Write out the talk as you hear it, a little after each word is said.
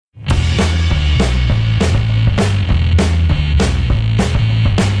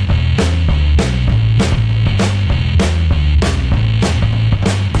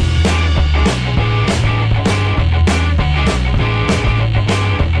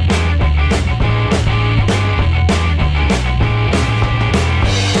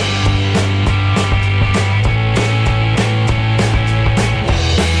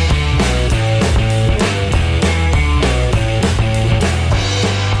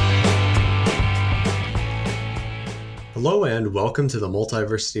Hello and welcome to the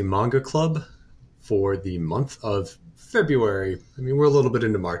Multiversity Manga Club for the month of February. I mean, we're a little bit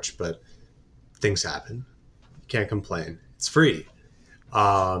into March, but things happen. You can't complain. It's free.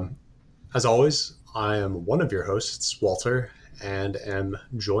 As always, I am one of your hosts, Walter, and am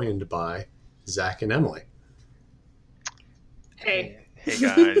joined by Zach and Emily. Hey. Hey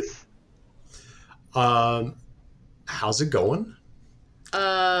guys. How's it going?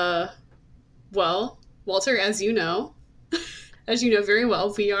 Well, Walter, as you know very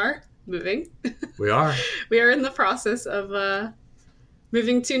well, we are moving. We are. We are in the process of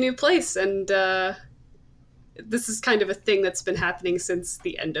moving to a new place, and this is kind of a thing that's been happening since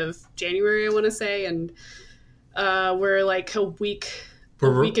the end of January, I want to say, and we're like a week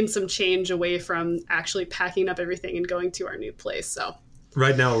and some change away from actually packing up everything and going to our new place. So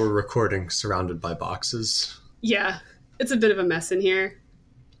right now we're recording surrounded by boxes. Yeah, it's a bit of a mess in here.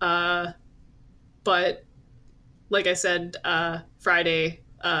 But like I said,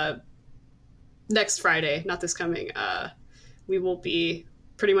 next Friday, not this coming, we will be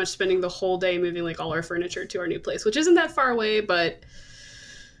pretty much spending the whole day moving like all our furniture to our new place, which isn't that far away, but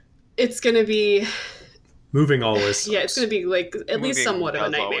it's going to be... Moving always sucks. Yeah, it's going to be like at least somewhat of a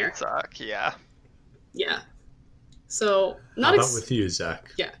nightmare. Suck. Yeah. So, not How about with you,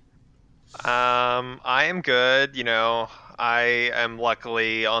 Zach? Yeah. I am good. You know, I am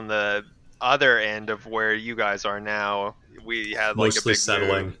luckily on the other end of where you guys are now. We had like mostly a big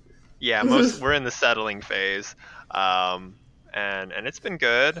settling. Move. Yeah, we're in the settling phase. And it's been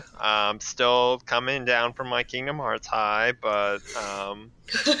good. Still coming down from my Kingdom Hearts high, but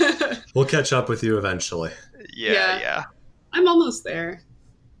we'll catch up with you eventually. Yeah. I'm almost there.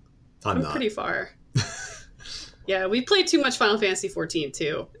 I'm not. Pretty far. Yeah, we played too much Final Fantasy 14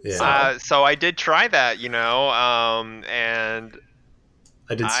 too. Yeah. So I did try that, you know, and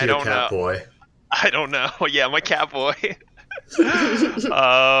I did see a cat boy. I don't know. Yeah, my cat boy.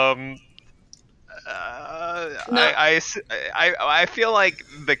 I feel like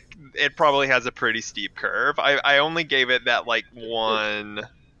it probably has a pretty steep curve. I only gave it that like one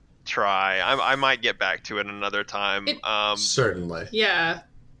try. I might get back to it another time. Certainly. Yeah,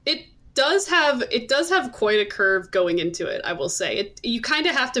 it does have quite a curve going into it. I will say you kind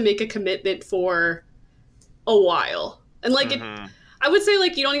of have to make a commitment for a while, and like I would say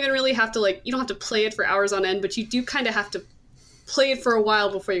like you don't even really have to you don't have to play it for hours on end, but you do kind of have to play it for a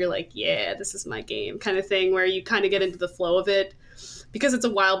while before you're like, yeah, this is my game kind of thing, where you kind of get into the flow of it, because it's a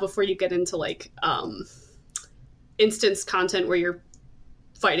while before you get into like instance content where you're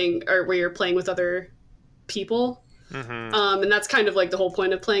fighting or where you're playing with other people. And that's kind of like the whole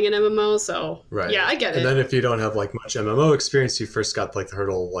point of playing an MMO. So right. Yeah, I get it. And then if you don't have like much MMO experience, you first got like the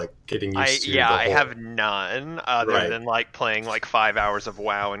hurdle like getting used to. I have none other than like playing like 5 hours of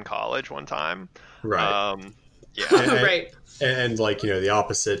WoW in college one time. Right. Right. And like, you know, the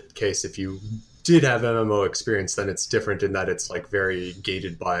opposite case, if you did have MMO experience, then it's different in that it's like very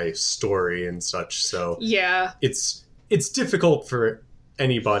gated by story and such. So yeah, it's difficult for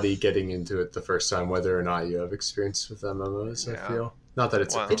anybody getting into it the first time, whether or not you have experience with MMOs. I feel not that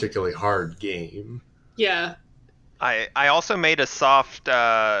it's a particularly hard game. Yeah. I also made a soft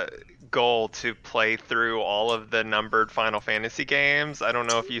goal to play through all of the numbered Final Fantasy games. I don't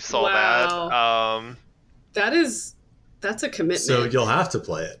know if you saw that. That's a commitment. So you'll have to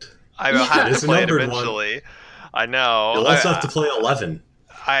play it. I will have to play it eventually. One. I know. You'll also have to play 11.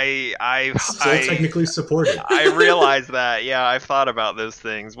 Still technically supported. I realize that. Yeah, I've thought about those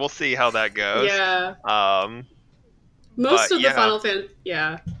things. We'll see how that goes. Yeah. Most of the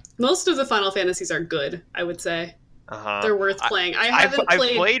Final Fantasies are good, I would say. They're worth playing. I've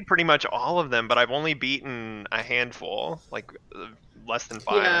played pretty much all of them, but I've only beaten a handful, like less than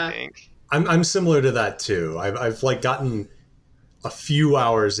 5, I think. I'm similar to that too. I've like gotten a few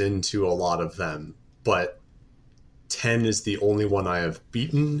hours into a lot of them, but 10 is the only one I have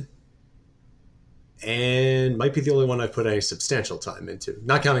beaten, and might be the only one I've put any substantial time into.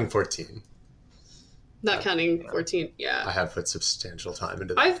 Not counting 14. Not counting 14, yeah. I have put substantial time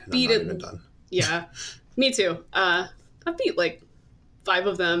into that. I've beat it. I'm not even done. Yeah, me too. I've beat like 5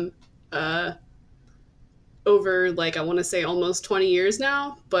 of them over like I want to say almost 20 years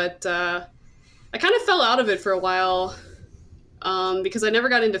now, but I kind of fell out of it for a while. Because I never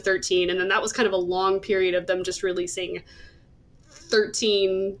got into 13, and then that was kind of a long period of them just releasing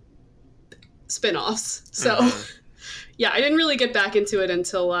 13 spin-offs. So, yeah, I didn't really get back into it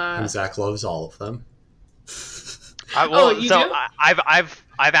until... And Zach loves all of them. You do? I've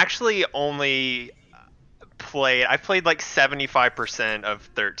actually only played... I've played like 75% of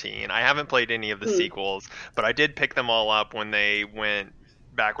 13. I haven't played any of the sequels, but I did pick them all up when they went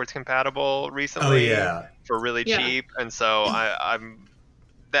backwards compatible recently. Oh, yeah. for really cheap, and so I'm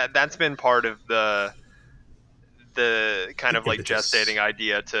that's been part of the kind of like gestating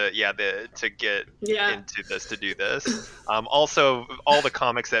idea to get into this, to do this. Also, all the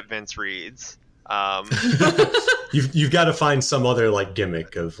comics that Vince reads. You've got to find some other like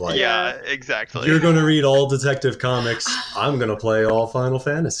gimmick of like, exactly. You're going to read all Detective Comics. I'm going to play all Final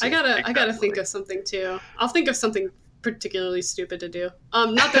Fantasy. I gotta think of something too. I'll think of something particularly stupid to do.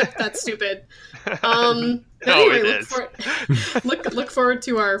 Not that that's stupid. But anyway, look forward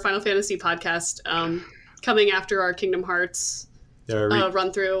to our Final Fantasy podcast coming after our Kingdom Hearts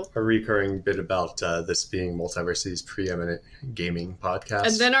run through. A recurring bit about this being Multiversity's preeminent gaming podcast.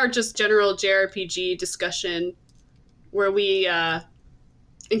 And then our just general JRPG discussion where we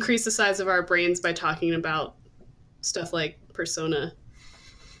increase the size of our brains by talking about stuff like Persona.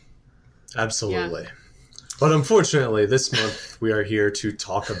 Absolutely. Yeah. But unfortunately, this month we are here to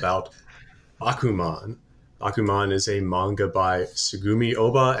talk about Bakuman. Bakuman is a manga by Tsugumi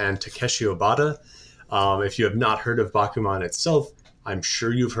Ohba and Takeshi Obata. If you have not heard of Bakuman itself, I'm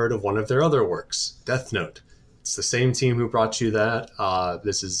sure you've heard of one of their other works, Death Note. It's the same team who brought you that.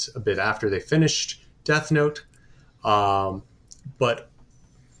 This is a bit after they finished Death Note. But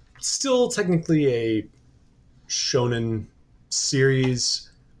still technically a shonen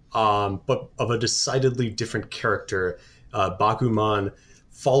series, but of a decidedly different character. Bakuman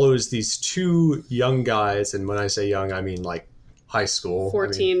follows these two young guys, and when I say young, I mean like high school.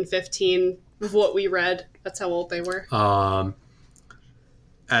 14, 15, of what we read. That's how old they were.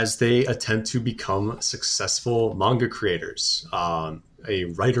 As they attempt to become successful manga creators, a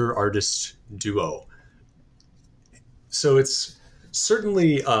writer-artist duo. So it's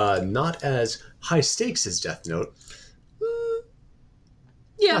certainly not as high stakes as Death Note.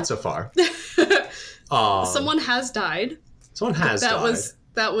 Yeah. Not so far. Someone has died. Someone has died.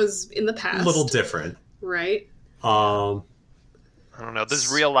 That was in the past. A little different. Right. I don't know.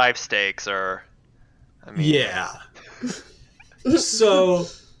 Those real life stakes are... Yeah. So,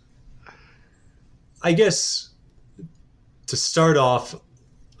 I guess to start off,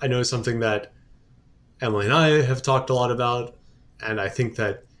 I know something that Emily and I have talked a lot about, and I think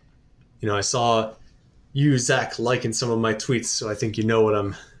that, I saw you, Zach, liking some of my tweets, so I think you know what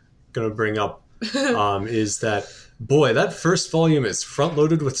I'm going to bring up, is that, boy, that first volume is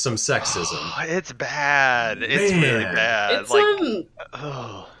front-loaded with some sexism. Oh, it's bad. It's really bad.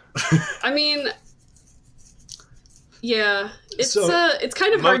 I mean... Yeah, it's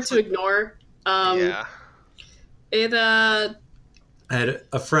kind of hard to ignore. I had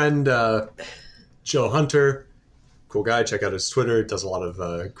a friend, Joe Hunter, cool guy. Check out his Twitter. Does a lot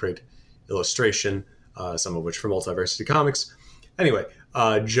of great illustration, some of which from Multiversity Comics. Anyway,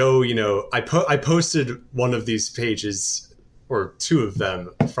 Joe, I posted one of these pages, or two of them,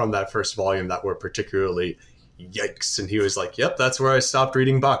 from that first volume that were particularly yikes, and he was like, "Yep, that's where I stopped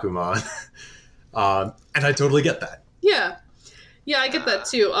reading Bakuman," and I totally get that. Yeah, I get that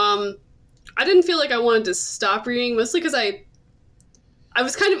too. I didn't feel like I wanted to stop reading, mostly because I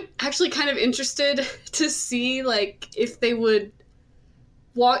was kind of interested to see like if they would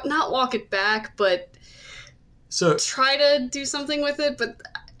not walk it back, but try to do something with it. But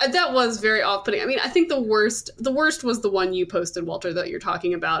that was very off-putting. I mean, I think the worst was the one you posted, Walter, that you're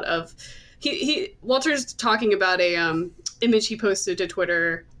talking about. Of Walter's talking about a image he posted to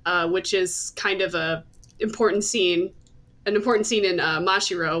Twitter, which is kind of an important scene in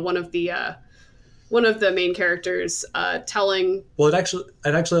Mashiro, one of the main characters, telling. Well,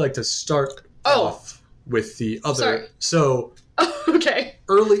 I'd actually like to start off with the other. Sorry. So, okay.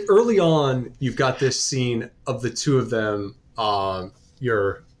 Early on, you've got this scene of the two of them,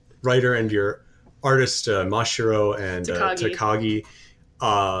 your writer and your artist, Mashiro and Takagi,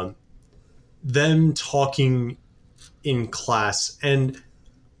 them talking in class, and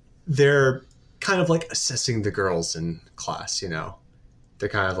they're kind of like assessing the girls in class, They're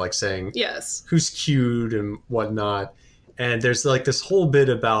kind of like saying, yes, who's cute and whatnot. And there's like this whole bit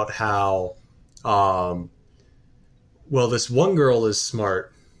about how, this one girl is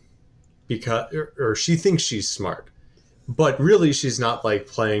smart because, or she thinks she's smart, but really she's not like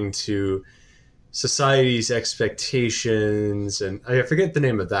playing to society's expectations. And I forget the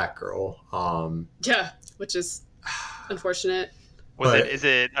name of that girl. Which is unfortunate. Is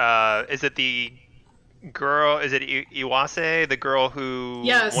it the girl? Is it Iwase, the girl who?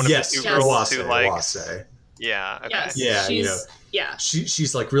 Yes. One of the two girls who likes. Iwase. Yeah. Okay. Yes. Yeah,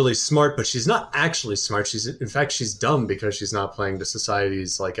 she's like really smart, but she's not actually smart. She's dumb because she's not playing to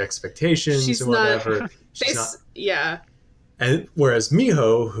society's like expectations and whatever. Yeah. And whereas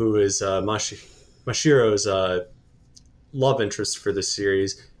Miho, who is Mashiro's love interest for the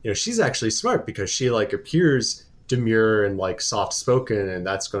series, she's actually smart because she like appears demure and like soft spoken, and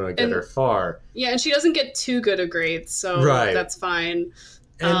that's going to get her far. Yeah, and she doesn't get too good of grades, so that's fine.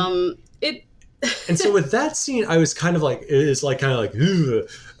 And, and so with that scene, I was kind of like,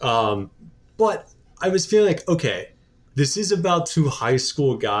 but I was feeling like, okay, this is about two high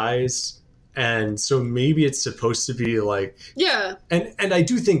school guys, and so maybe it's supposed to be like, and I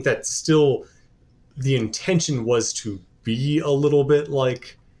do think that still the intention was to be a little bit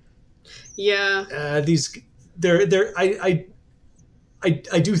like, these I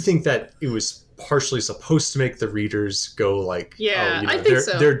do think that it was partially supposed to make the readers go like, I think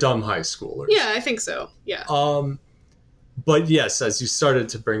so. They're dumb high schoolers. Yeah, I think so. Yeah. But yes, as you started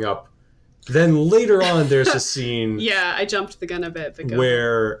to bring up, then later on there's a scene. I jumped the gun a bit. But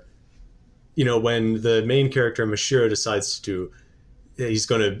where, when the main character Mashiro decides he's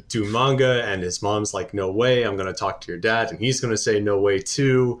going to do manga, and his mom's like, no way, I'm going to talk to your dad, and he's going to say no way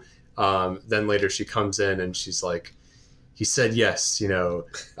too. Then later she comes in and she's like, he said yes,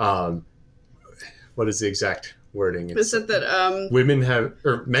 what is the exact wording? It said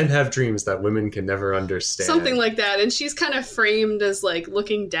that men have dreams that women can never understand. Something like that. And she's kind of framed as like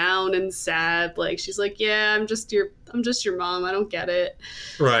looking down and sad. Like she's like, yeah, I'm just your mom. I don't get it.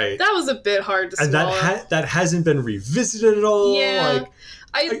 Right. That was a bit hard to swallow. And that hasn't been revisited at all. Yeah.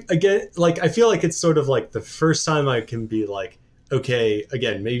 I feel like it's sort of like the first time I can be like, okay,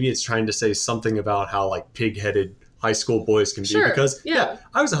 again, maybe it's trying to say something about how like pig-headed high school boys can be, because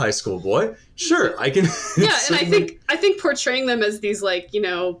I was a high school boy. Sure, I can. Yeah, and I think portraying them as these like,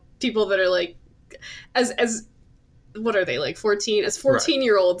 people that are like, as what are they, like 14? As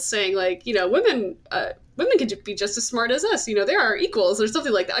 14-year-olds saying like, women can be just as smart as us. They are equals or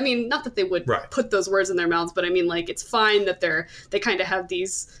something like that. I mean, not that they would put those words in their mouths, but I mean, like, it's fine that they kind of have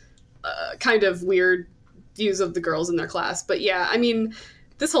these kind of weird views of the girls in their class. But yeah, I mean,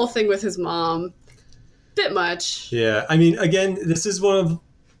 this whole thing with his mom, bit much. Yeah, I mean, again, this is one of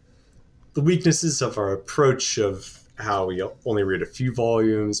the weaknesses of our approach of how we only read a few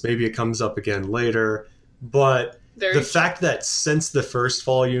volumes. Maybe it comes up again later, but the fact that since the first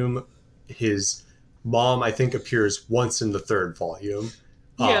volume, his mom, I think, appears once in the third volume,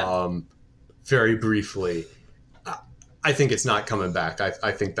 very briefly. I think it's not coming back.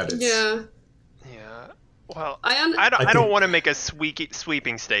 I think that it's... Yeah. Well, I don't want to make a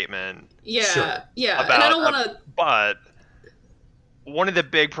sweeping statement. Yeah, sure. Yeah, and I don't want to... But one of the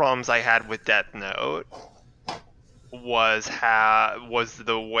big problems I had with Death Note was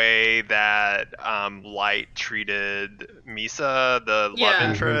the way that Light treated Misa, the love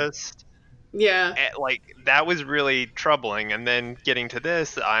interest. Yeah. Like, that was really troubling. And then getting to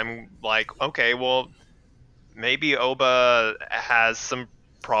this, I'm like, okay, well, maybe Ohba has some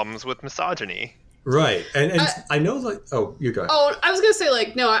problems with misogyny. Right. And I know, like, oh, you go ahead. Oh, I was going to say,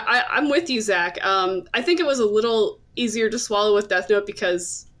 like, no, I'm with you, Zach. I think it was a little easier to swallow with Death Note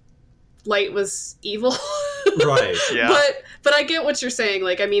because Light was evil. Right. Yeah. But I get what you're saying.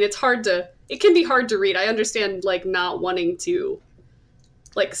 Like, I mean, it can be hard to read. I understand, like, not wanting to,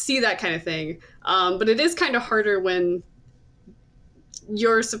 like, see that kind of thing. But it is kind of harder when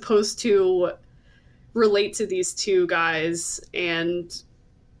you're supposed to relate to these two guys and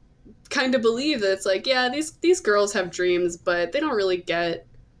kind of believe that it's like, yeah, these girls have dreams, but they don't really get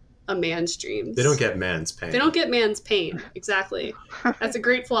a man's dreams. They don't get man's pain. They don't get man's pain. Exactly. That's a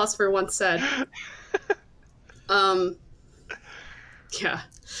great philosopher once said. Yeah.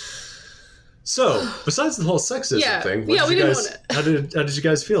 So, besides the whole sexism thing, how did you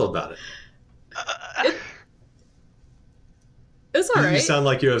guys feel about it? It's all right. You sound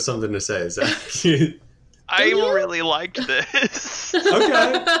like you have something to say, Zach. I really liked this.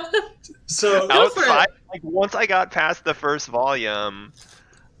 Okay. So outside, like, once I got past the first volume,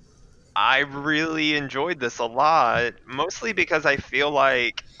 I really enjoyed this a lot. Mostly because I feel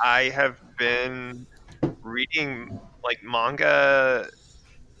like I have been reading like manga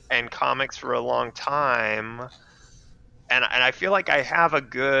and comics for a long time, and I feel like I have a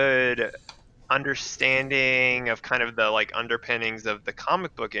good understanding of kind of the like underpinnings of the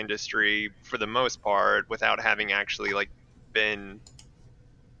comic book industry for the most part, without having actually like been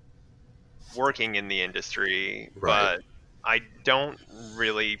working in the industry. Right. But I don't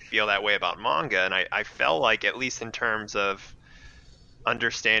really feel that way about manga, and I felt like, at least in terms of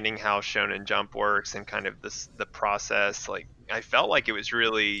understanding how Shonen Jump works and kind of the process, like, I felt like it was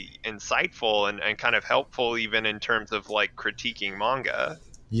really insightful and kind of helpful even in terms of like critiquing manga.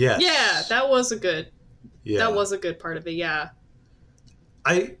 Yes. Yeah, that was a good part of it, yeah.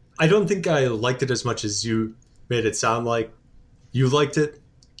 I don't think I liked it as much as you made it sound like you liked it.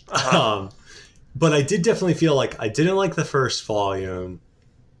 Uh-huh. But I did definitely feel like I didn't like the first volume,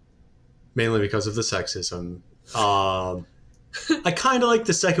 mainly because of the sexism. I kind of liked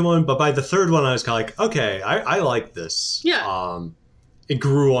the second one, but by the third one, I was kind of like, okay, I like this. Yeah. It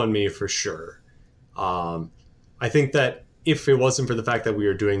grew on me for sure. I think that if it wasn't for the fact that we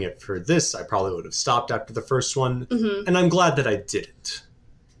were doing it for this, I probably would have stopped after the first one. Mm-hmm. And I'm glad that I didn't.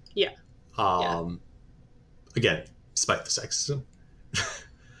 Yeah. Again, despite the sexism.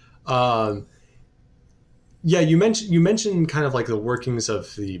 You mentioned kind of like the workings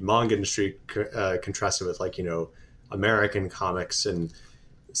of the manga industry contrasted with like, American comics, and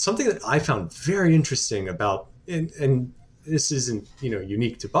something that I found very interesting about, and this isn't,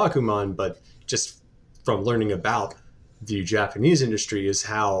 unique to Bakuman, but just from learning about the Japanese industry, is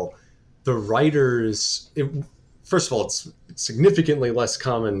how the writers, first of all, it's significantly less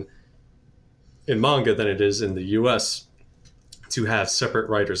common in manga than it is in the US to have separate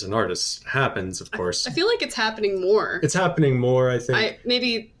writers and artists. Happens, of course. I feel like it's happening more. It's happening more, I think.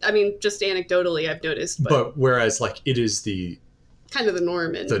 Just anecdotally, I've noticed. But whereas, like, it is the kind of the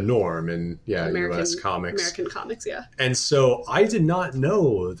norm in American, US comics. American comics, yeah. And so I did not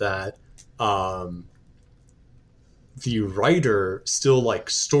know that the writer still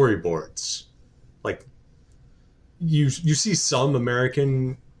likes storyboards. Like, you see some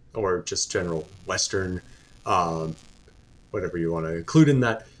American or just general Western, whatever you want to include in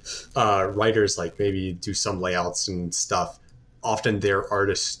that, writers like maybe do some layouts and stuff. Often they're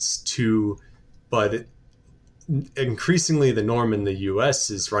artists too, but increasingly the norm in the US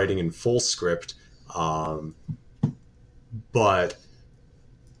is writing in full script. But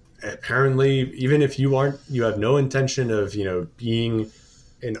apparently, even if you have no intention of, being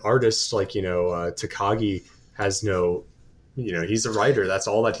an artist, like, Takagi has no, he's a writer. That's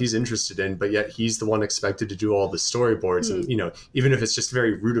all that he's interested in. But yet he's the one expected to do all the storyboards. And, even if it's just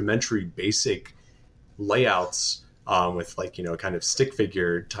very rudimentary, basic layouts with like, kind of stick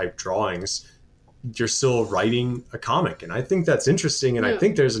figure type drawings, you're still writing a comic. And I think that's interesting. And I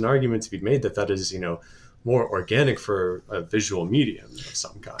think there's an argument to be made that is, more organic for a visual medium of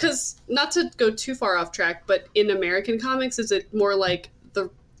some kind. Because, not to go too far off track, but in American comics, is it more like the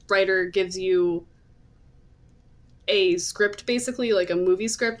writer gives you a script, basically, like a movie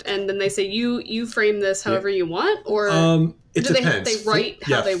script, and then they say you frame this however you want, or it depends. They write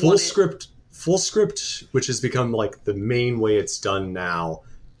how they want it? Full script, which has become like the main way it's done now,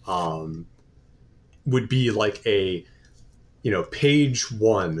 would be like a page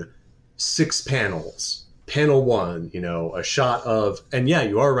 1, 6 panels. Panel 1, a shot of, and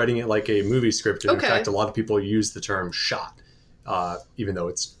you are writing it like a movie script. And in fact, a lot of people use the term shot, even though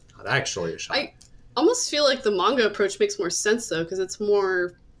it's not actually a shot. I almost feel like the manga approach makes more sense though, because it's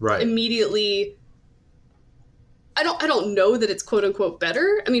more immediately. I don't know that it's quote unquote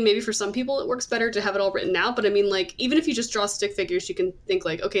better. I mean, maybe for some people it works better to have it all written out, but I mean, like, even if you just draw stick figures, you can think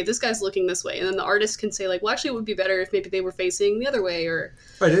like, okay, this guy's looking this way, and then the artist can say like, well, actually it would be better if maybe they were facing the other way, or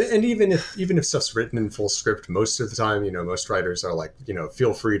right. And even if stuff's written in full script, most of the time, most writers are like,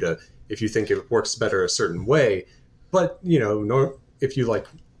 feel free to, if you think it works better a certain way, but if you like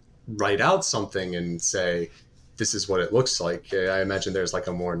write out something and say this is what it looks like, I imagine there's like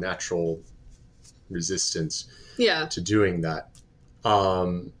a more natural resistance to doing that.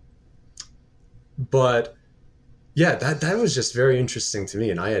 But that was just very interesting to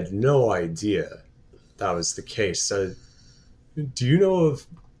me, and I had no idea that was the case. So do you know of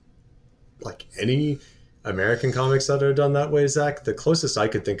like any American comics that are done that way, Zach? The closest I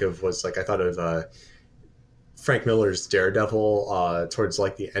could think of was like, I thought of Frank Miller's Daredevil towards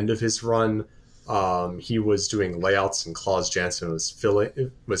like the end of his run. He was doing layouts and Klaus Janson was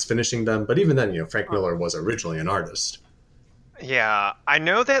finishing them. But even then, Frank Miller was originally an artist. Yeah, I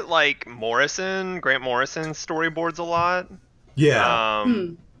know that like Grant Morrison storyboards a lot. Yeah.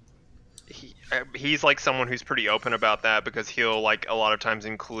 He's like someone who's pretty open about that, because he'll like a lot of times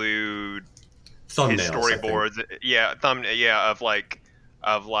include thumbnails, his storyboards.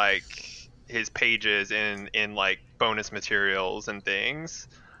 Of like his pages in like bonus materials and things.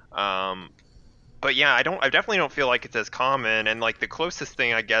 But yeah, I definitely don't feel like it's as common. And like the closest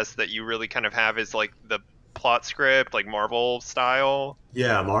thing I guess that you really kind of have is like the plot script, like Marvel style.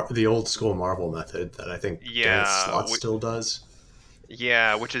 Yeah, the old school Marvel method that I think Dan Slott still does.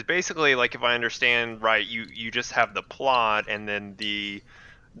 Yeah, which is basically like, if I understand right, you just have the plot, and then the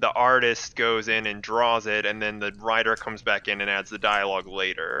artist goes in and draws it, and then the writer comes back in and adds the dialogue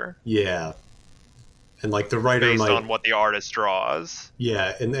later. Yeah. And like the writer based on what the artist draws.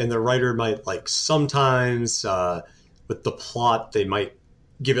 Yeah, and the writer might like sometimes with the plot they might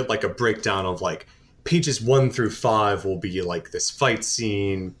give it like a breakdown of like pages 1 through 5 will be like this fight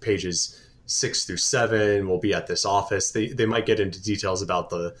scene, pages 6 through 7 will be at this office. They might get into details about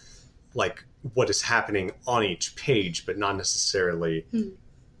the like what is happening on each page, but not necessarily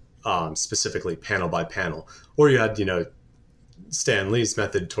specifically panel by panel. Or you had, Stan Lee's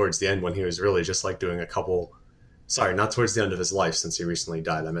method towards the end when he was really just like doing a couple. Sorry, not towards the end of his life since he recently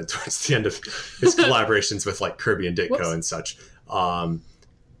died. I meant towards the end of his collaborations with like Kirby and Ditko and such,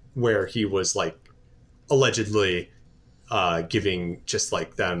 where he was like allegedly giving just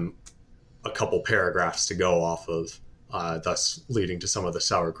like them a couple paragraphs to go off of, thus leading to some of the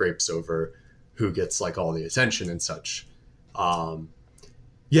sour grapes over who gets like all the attention and such. That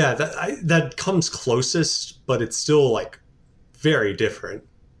comes closest, but it's still like very different.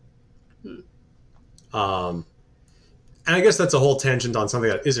 And I guess that's a whole tangent on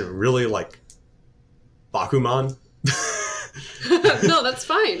something that isn't really like Bakuman. No, that's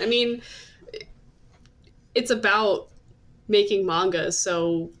fine. I mean, it's about making manga,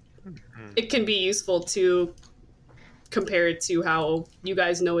 so it can be useful to compare it to how you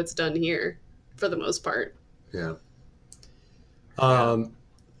guys know it's done here, for the most part. Yeah. I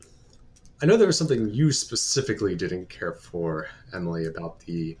know there was something you specifically didn't care for, Emily, about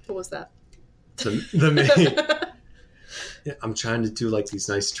the... What was that? The main... Yeah, I'm trying to do like these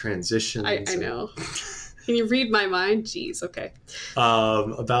nice transitions. I know. Can you read my mind? Jeez, okay.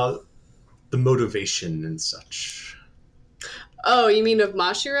 About the motivation and such. Oh, you mean of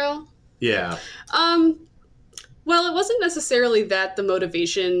Mashiro? Yeah. Well, it wasn't necessarily that the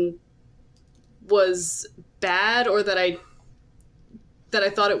motivation was bad or that I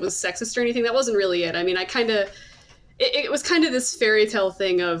thought it was sexist or anything. That wasn't really it. I mean, it was kind of this fairy tale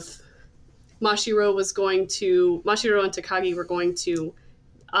thing of Mashiro and Takagi were going to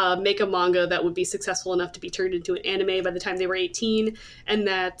make a manga that would be successful enough to be turned into an anime by the time they were 18, and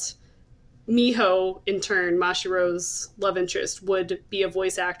that Miho, in turn, Mashiro's love interest, would be a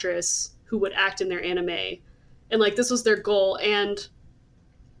voice actress who would act in their anime. And like this was their goal, and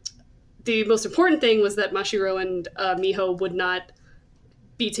the most important thing was that Mashiro and Miho would not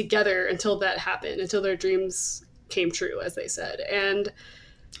be together until that happened, until their dreams came true, as they said. And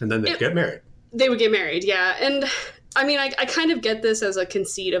then they'd get married. They would get married, yeah. And I mean, I kind of get this as a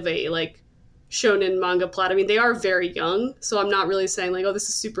conceit of a like shonen manga plot. I mean, they are very young, so I'm not really saying like, oh, this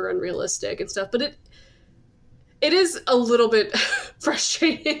is super unrealistic and stuff, but it is a little bit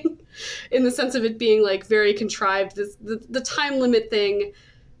frustrating in the sense of it being like very contrived. The time limit thing,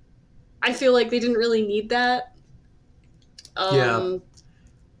 I feel like they didn't really need that.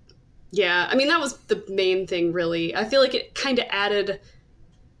 Yeah, I mean, that was the main thing, really. I feel like it kind of added...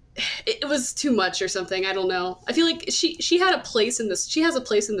 It was too much or something. I don't know. I feel like she had a place in this. She has a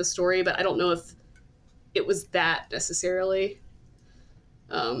place in the story, but I don't know if it was that necessarily.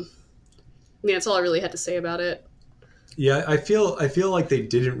 I mean, that's all I really had to say about it. Yeah, I feel like they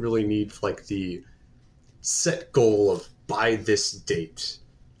didn't really need like the set goal of by this date.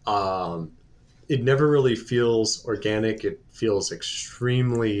 It never really feels organic. It feels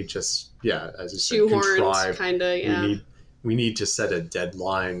extremely just as you said, contrived. Kind of, yeah. We need to set a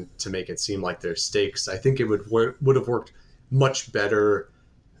deadline to make it seem like there's stakes. I think it would have worked much better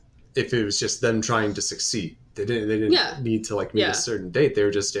if it was just them trying to succeed. They didn't need to like meet a certain date. They were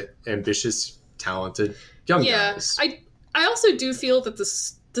just ambitious, talented young guys. I also do feel that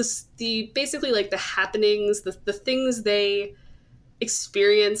the basically like the happenings, the things they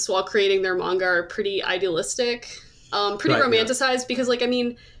experience while creating their manga are pretty idealistic, pretty romanticized, because like, I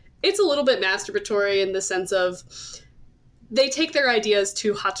mean, it's a little bit masturbatory in the sense of they take their ideas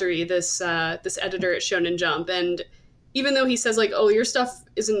to Hattori, this editor at Shonen Jump, and even though he says like, oh, your stuff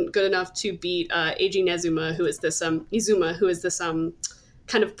isn't good enough to beat Eiji Nizuma, who is this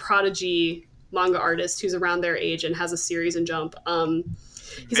kind of prodigy manga artist who's around their age and has a series in Jump.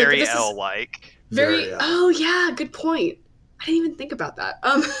 He's very L-like. Very. Oh yeah, good point. I didn't even think about that.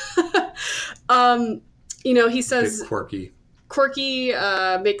 He says quirky,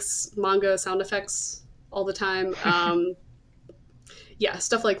 makes manga sound effects all the time.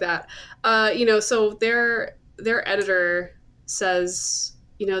 Stuff like that. So their editor says,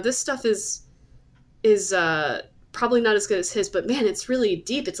 this stuff is probably not as good as his, but man, it's really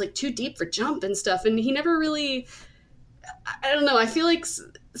deep. It's like too deep for Jump and stuff. And he never really, I don't know. I feel like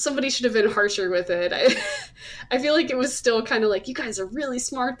somebody should have been harsher with it. I feel like it was still kind of like, you guys are really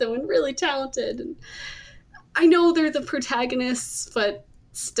smart though and really talented. And I know they're the protagonists, but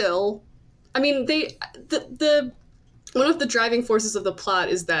still, I mean, one of the driving forces of the plot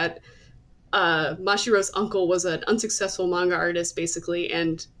is that Mashiro's uncle was an unsuccessful manga artist, basically,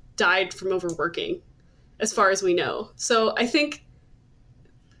 and died from overworking, as far as we know. So I think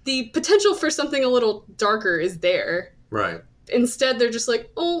the potential for something a little darker is there. Right. instead they're just like,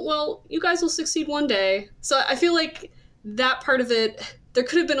 oh, well, you guys will succeed one day. So I feel like that part of it, there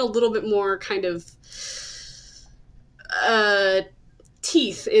could have been a little bit more kind of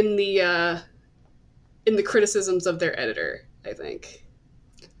teeth in the criticisms of their editor, I think.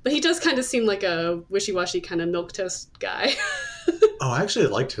 But he does kind of seem like a wishy-washy kind of milquetoast guy. Oh, I actually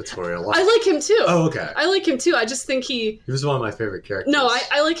liked Hattori a lot. I like him too. Oh, okay. I like him too. I just think he was one of my favorite characters. No,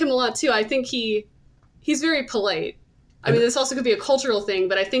 I like him a lot too. I think he's very polite. I mean, this also could be a cultural thing,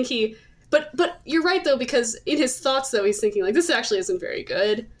 but I think But you're right, though, because in his thoughts, though, he's thinking, like, this actually isn't very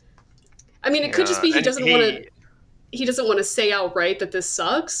good. I mean, it could just be he doesn't want to say outright that this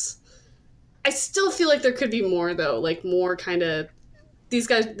sucks. I still feel like there could be more, though, like, more kind of... These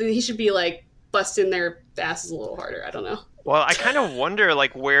guys, he should be, like, busting their asses a little harder. I don't know. Well, I kind of wonder,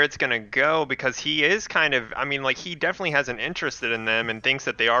 like, where it's going to go, because he is kind of... I mean, like, he definitely has an interest in them and thinks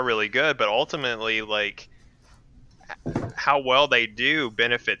that they are really good, but ultimately, like... how well they do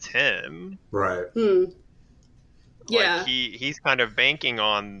benefits him, right? Yeah, like he's kind of banking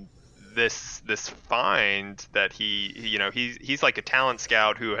on this find that he's like a talent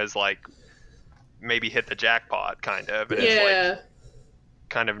scout who has like maybe hit the jackpot kind of, and is like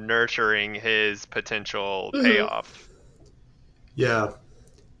kind of nurturing his potential payoff. Yeah,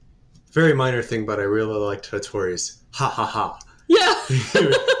 very minor thing, but I really liked Hattori's ha ha ha. Yeah.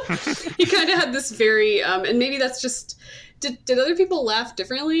 He kind of had this very, and maybe that's just, did other people laugh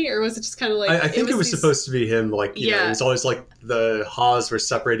differently, or was it just kind of like... I think it was supposed to be him, like, you know, it was always like the haws were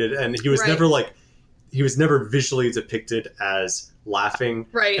separated, and he was never like, he was never visually depicted as laughing.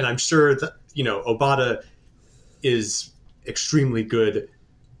 Right. And I'm sure that, you know, Obata is extremely good,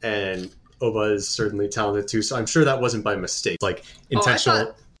 and Ohba is certainly talented too, so I'm sure that wasn't by mistake, like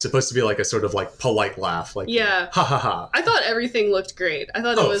intentional... supposed to be like a sort of like polite laugh, like ha ha ha. I thought everything looked great. I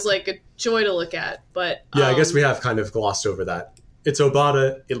thought it was like a joy to look at, but I guess we have kind of glossed over that. It's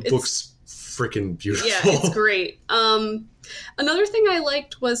Obata. It looks freaking beautiful. Yeah, it's great. Another thing I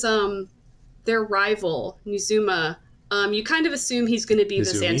liked was their rival Nizuma. You kind of assume he's going to be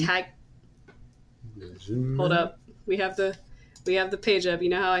this antagonist. Hold up, we have the page up. You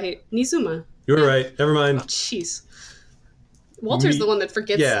know how I hate Nizuma. You're right. Never mind. Jeez. Walter's the one that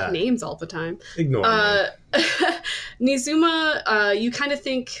forgets names all the time. Ignore me. Nizuma, you kind of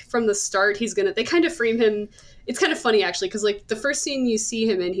think from the start they kind of frame him. It's kind of funny, actually, because like the first scene you see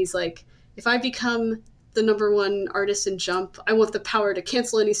him in, he's like, if I become the #1 artist in Jump, I want the power to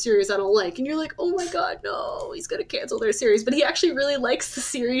cancel any series I don't like. And you're like, oh my god, no, he's going to cancel their series. But he actually really likes the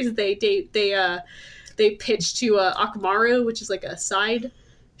series they pitched to Akamaru, which is like a side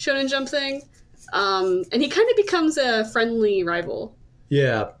Shonen Jump thing. And he kind of becomes a friendly rival.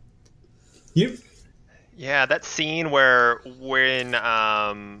 Yeah. Yeah, that scene when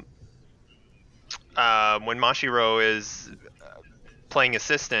Mashiro is playing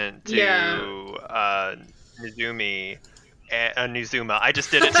assistant to Nizuma. I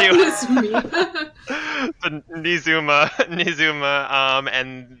just did it too. Nizuma,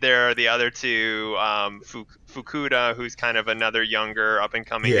 and there are the other two, Fukuda, who's kind of another younger up and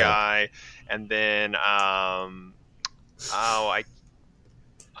coming guy, and then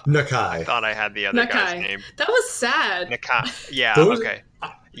Nakai. I thought I had the other guy's name. That was sad. Nakai. Yeah. Okay.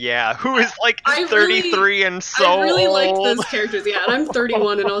 Yeah, who is like 33 and so I really old. liked those characters. Yeah, and I'm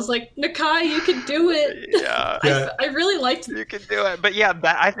 31, and I was like, Nakai, you can do it. Yeah. I really liked it. You can do it. But yeah,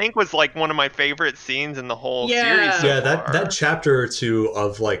 that I think was like one of my favorite scenes in the whole series so far. That chapter or two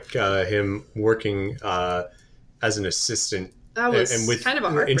of like him working as an assistant that was and with kind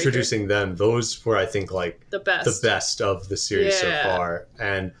of a introducing them, those were I think like the best of the series so far.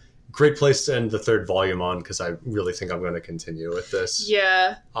 And great place to end the 3rd volume on, because I really think I'm going to continue with this.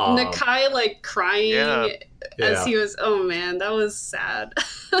 Yeah. Nakai, like, crying as he was... Oh, man, that was sad.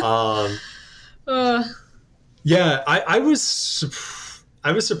 Yeah, I was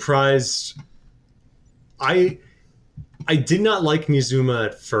surprised. I did not like Nizuma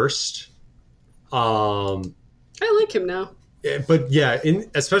at first. I like him now. But yeah,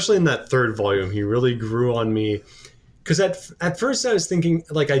 especially in that 3rd volume, he really grew on me. Because at first I was thinking,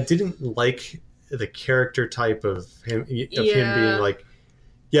 like, I didn't like the character type of him being like,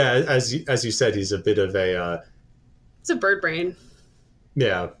 as you said, he's a bit of a... it's a bird brain.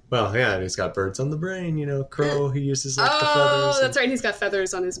 Yeah, well, yeah, and he's got birds on the brain, you know, crow, he uses like the feathers. Oh, that's right, he's got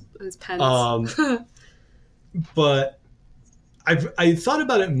feathers on his pens. But I thought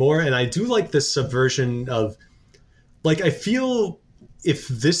about it more, and I do like this subversion of, like, I feel if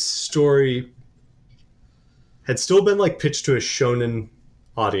this story had still been like pitched to a shonen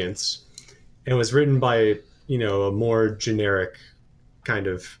audience and was written by, you know, a more generic kind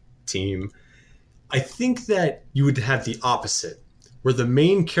of team, I think that you would have the opposite, where the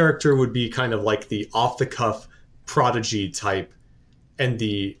main character would be kind of like the off-the-cuff prodigy type, and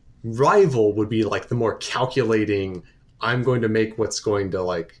the rival would be like the more calculating, I'm going to make what's going to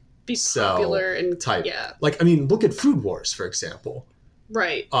like be sell popular and type. Yeah. Like, I mean, look at Food Wars, for example.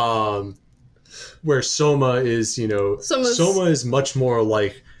 Right. Where Soma is, Soma is much more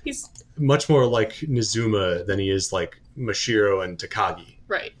like Nizuma than he is like Mashiro and Takagi.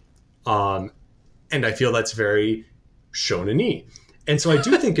 Right. And I feel that's very shonen-y. And so I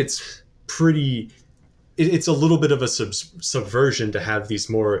do think it's pretty... It's a little bit of a subversion to have these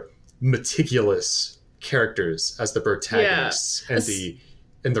more meticulous characters as the protagonists,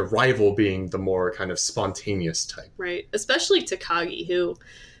 and the rival being the more kind of spontaneous type. Right. Especially Takagi, who...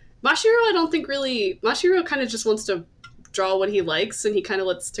 Mashiro kind of just wants to draw what he likes, and he kind of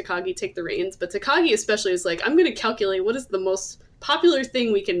lets Takagi take the reins. But Takagi especially is like, I'm going to calculate what is the most popular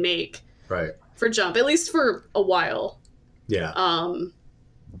thing we can make for Jump, at least for a while. Yeah.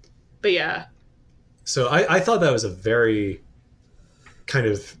 But yeah. So I thought that was a very kind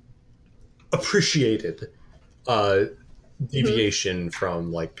of appreciated deviation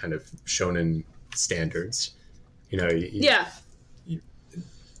from like kind of shonen standards.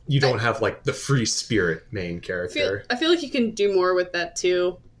 You don't have like the free spirit main character. I feel like you can do more with that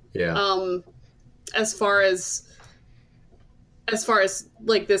too. Yeah. As far as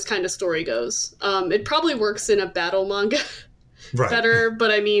like this kind of story goes, it probably works in a battle manga better.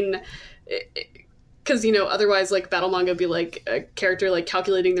 But I mean, because otherwise like battle manga would be like a character like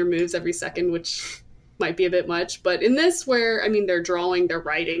calculating their moves every second, which might be a bit much. But in this, where I mean they're drawing, they're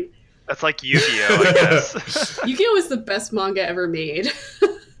writing. That's like Yu-Gi-Oh, I guess. Yu-Gi-Oh is the best manga ever made.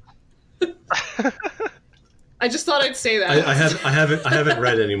 I just thought I'd say that. I haven't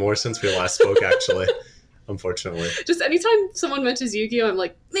read any more since we last spoke, actually. Unfortunately. Just anytime someone mentions Yu-Gi-Oh, I'm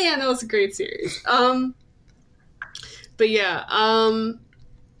like, man, that was a great series. But yeah. I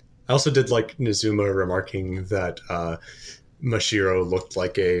also did like Nizuma remarking that Mashiro looked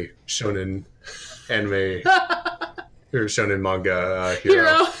like a shonen anime or shonen manga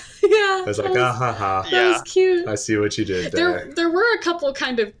hero. Yeah, I was like, ha ha. That was cute. I see what you did there. There were a couple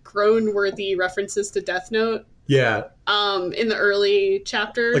kind of groan-worthy references to Death Note. Yeah. In the early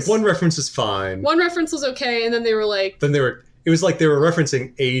chapters. Like one reference is fine. One reference was okay, and then they were like... It was like they were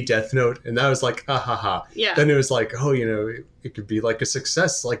referencing a Death Note, and that was like, ha ha ha. Yeah. Then it was like, oh, it could be like a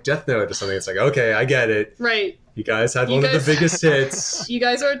success like Death Note or something. It's like, okay, I get it. Right. You guys had one of the biggest hits. You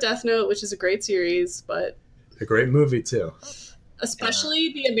guys are Death Note, which is a great series, but... A great movie, too.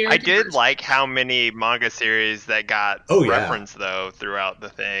 Especially the American I did version. like how many manga series that got referenced, though, throughout the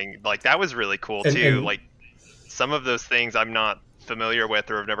thing. Like, that was really cool, too. And like, some of those things I'm not familiar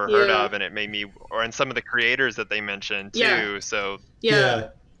with or have never heard of, and it made me... and some of the creators that they mentioned, too. So,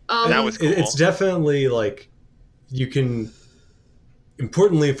 that was cool. It's definitely, like, you can...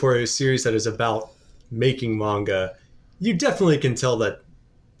 Importantly, for a series that is about making manga, you definitely can tell that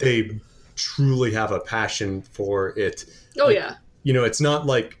they truly have a passion for it. Oh, yeah. It's not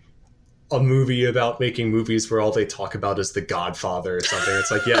like a movie about making movies where all they talk about is The Godfather or something. It's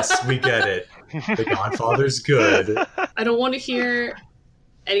like, yes, we get it. The Godfather's good. I don't want to hear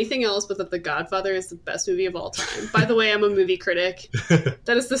anything else but that The Godfather is the best movie of all time. By the way, I'm a movie critic.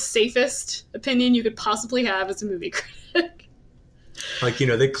 That is the safest opinion you could possibly have as a movie critic. Like,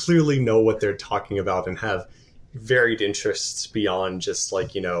 they clearly know what they're talking about and have varied interests beyond just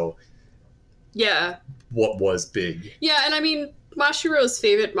like, what was big. Yeah, and I mean, Mashiro's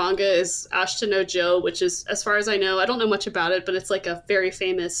favorite manga is Ashita no Joe, which is, as far as I know, I don't know much about it, but it's like a very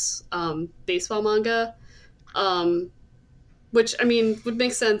famous baseball manga, which, I mean, would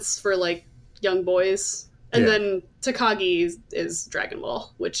make sense for like young boys. And then Takagi is Dragon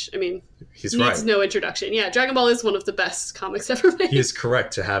Ball, which, I mean, needs no introduction. Yeah, Dragon Ball is one of the best comics ever made. He is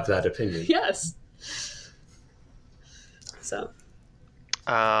correct to have that opinion. Yes. So.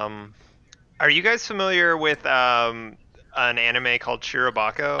 Are you guys familiar with an anime called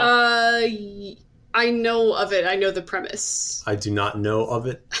Shirobako? I know of it. I know the premise. I do not know of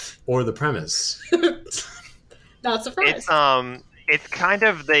it or the premise. Not surprised. It's kind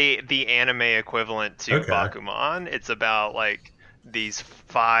of the anime equivalent to Bakuman. It's about like these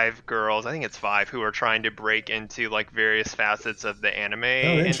 5 girls, I think it's 5, who are trying to break into like various facets of the anime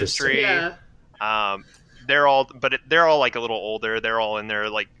industry. Yeah. They're all like a little older. They're all in their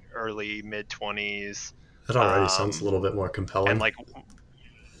like early mid-20s. That already sounds a little bit more compelling. And like,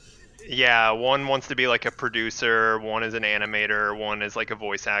 one wants to be like a producer, one is an animator, one is like a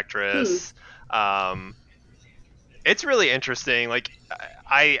voice actress. It's really interesting. Like,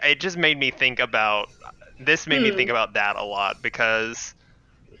 it just made me think about that a lot, because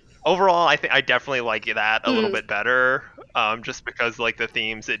overall, I definitely like that a little bit better. Just because like the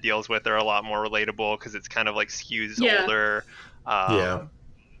themes it deals with are a lot more relatable because it's kind of like skews older.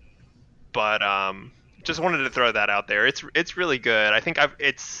 But just wanted to throw that out there. It's really good. I think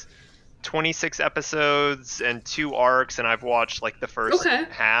it's 26 episodes and 2 arcs, and I've watched like the first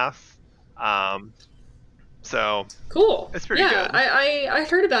half. So cool. It's pretty good. I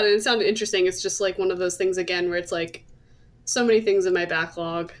heard about it. It sounded interesting. It's just like one of those things again where it's like so many things in my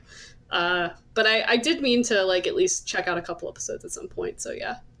backlog. But I did mean to like at least check out a couple episodes at some point. So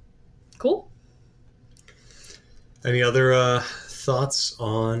yeah, cool. Any other thoughts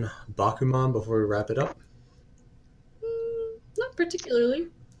on Bakuman before we wrap it up? Not particularly.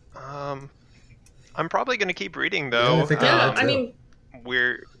 I'm probably going to keep reading though. I mean,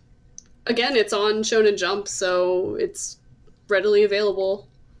 it's on Shonen Jump, so it's readily available.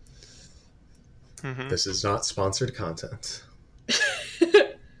 Mm-hmm. This is not sponsored content.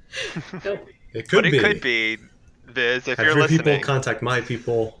 Nope. It could be. Viz, if you're listening. People contact my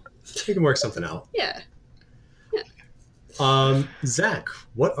people. We can work something out. Yeah. Zach,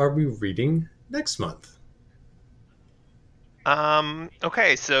 what are we reading next month?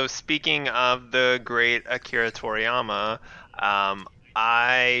 Okay, so speaking of the great Akira Toriyama,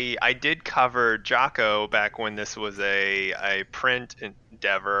 I did cover Jocko back when this was a print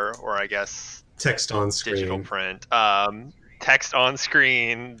endeavor, or I guess text on screen, digital print. Text on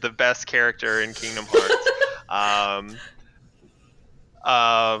screen, the best character in Kingdom Hearts.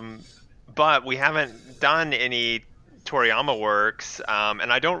 But we haven't done any Toriyama works,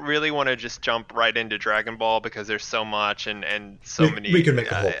 and I don't really want to just jump right into Dragon Ball because there's so much and so many. We could make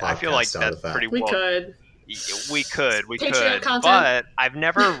a whole podcast I feel like that's pretty. We could. We could. Content. But I've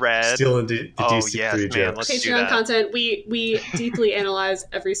never read. Still in the DC3 yes, man, let's do Patreon that. content. We deeply analyze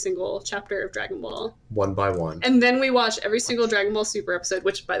every single chapter of Dragon Ball one by one, and then we watch every single Dragon Ball Super episode.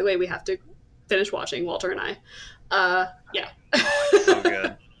 Which, by the way, we have to finish watching. Walter and I. Yeah. It's so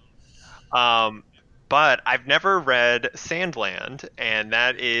good. But I've never read Sandland, and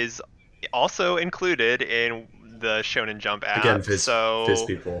that is also included in the Shonen Jump app. Again, Viz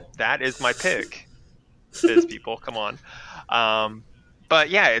people. That is my pick. Viz people, come on. But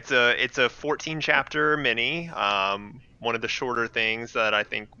yeah, it's a 14 chapter mini. One of the shorter things that I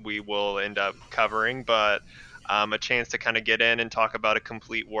think we will end up covering, but a chance to kind of get in and talk about a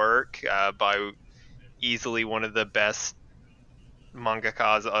complete work by easily one of the best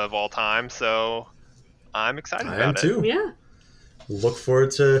mangakas of all time. So I'm excited about it. I am too. Yeah. Look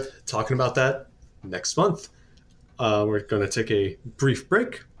forward to talking about that next month. We're going to take a brief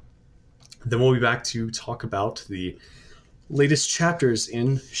break. Then we'll be back to talk about the latest chapters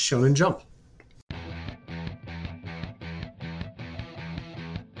in Shonen Jump.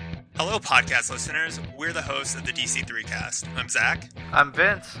 Hello, podcast listeners. We're the hosts of the DC3 Cast. I'm Zach. I'm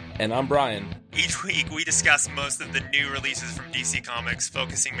Vince. And I'm Brian. Each week, we discuss most of the new releases from DC Comics,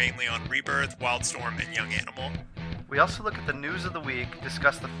 focusing mainly on Rebirth, Wildstorm, and Young Animal. We also look at the news of the week,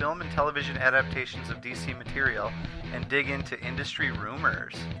 discuss the film and television adaptations of DC material, and dig into industry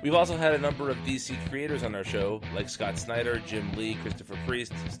rumors. We've also had a number of DC creators on our show, like Scott Snyder, Jim Lee, Christopher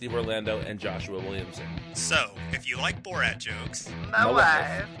Priest, Steve Orlando, and Joshua Williamson. So, if you like Borat jokes, my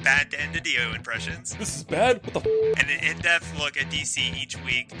wife, Bad Dan DiDio impressions, this is bad, what the f***, and an in-depth look at DC each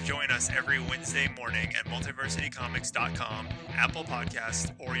week, join us every Wednesday morning at multiversitycomics.com, Apple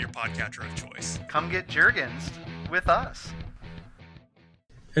Podcasts, or your podcatcher of choice. Come get Jurgens with us.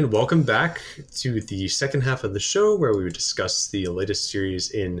 And welcome back to the second half of the show where we would discuss the latest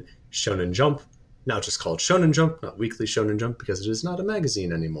series in Shonen Jump, now just called Shonen Jump, not Weekly Shonen Jump, because it is not a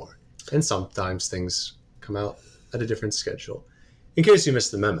magazine anymore. And sometimes things come out at a different schedule. In case you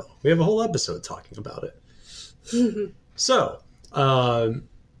missed the memo, we have a whole episode talking about it. So,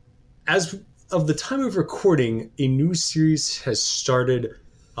 as of the time of recording, a new series has started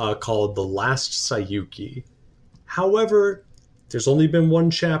called The Last Sayuki. However, there's only been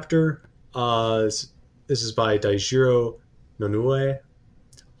one chapter. This is by Daijiro Nonue.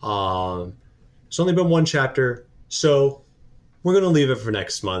 There's only been one chapter, so we're going to leave it for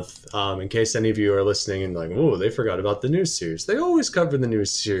next month. In case any of you are listening and like, oh, they forgot about the news series. They always cover the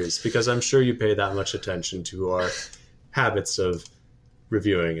news series because I'm sure you pay that much attention to our habits of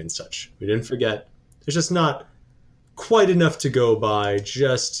reviewing and such. We didn't forget. There's just not quite enough to go by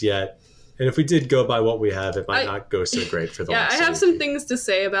just yet. And if we did go by what we have, it might not go so great for the last I have some things to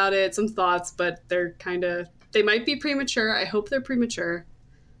say about it, some thoughts, but they might be premature. I hope they're premature.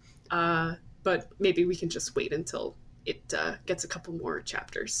 But maybe we can just wait until it gets a couple more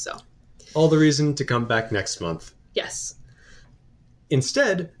chapters. So, all the reason to come back next month. Yes.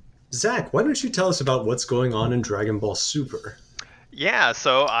 Instead, Zach, why don't you tell us about what's going on in Dragon Ball Super? Yeah,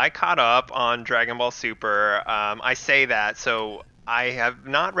 so I caught up on Dragon Ball Super. I say that, so I have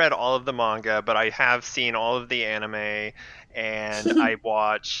not read all of the manga, but I have seen all of the anime, and I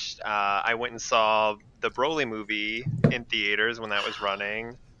went and saw the Broly movie in theaters when that was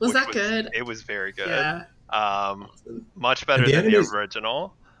running. Was that good? It was very good. Yeah. Much better than the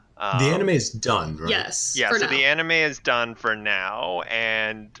original. The anime is done, right? Yes. Yeah, so the anime is done for now,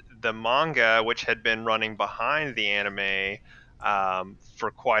 and the manga, which had been running behind the anime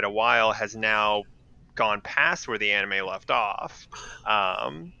for quite a while, has now gone past where the anime left off.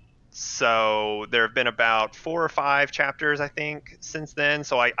 So there have been about 4 or 5 chapters, I think, since then.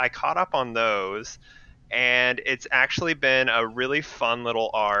 So I caught up on those, and it's actually been a really fun little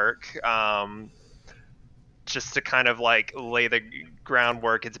arc. Just to kind of like lay the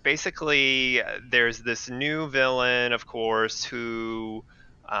groundwork, it's basically there's this new villain, of course, who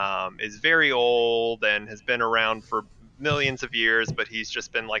is very old and has been around for millions of years, but he's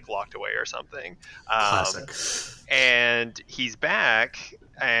just been like locked away or something. Classic. And he's back,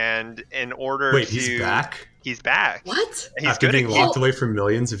 and in order he's back? He's back. What? He's After being locked away for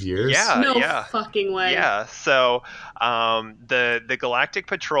millions of years? No fucking way. Yeah, so the Galactic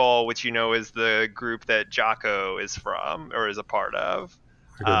Patrol, which you know is the group that Jocko is from, or is a part of,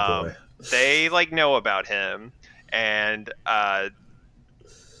 Good boy. they like know about him, and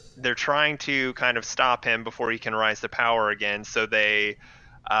they're trying to kind of stop him before he can rise to power again. So they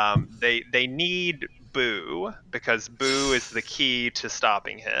need Boo, because Boo is the key to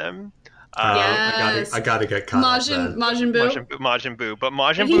stopping him. Yes. I gotta get caught up then. Majin Buu. Majin Buu, but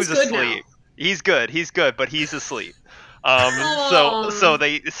Majin Buu's asleep. He's good, but he's asleep. So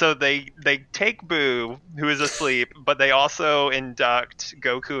they take Boo, who is asleep, but they also induct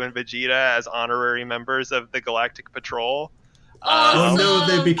Goku and Vegeta as honorary members of the Galactic Patrol. Oh no,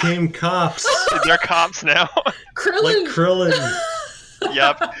 they became cops. They're cops now. Krillin. Like Krillin.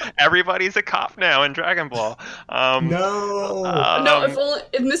 Yep, everybody's a cop now in Dragon Ball. No, as long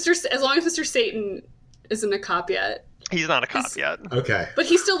as Mr. Satan isn't a cop yet. He's not a cop yet. Okay, but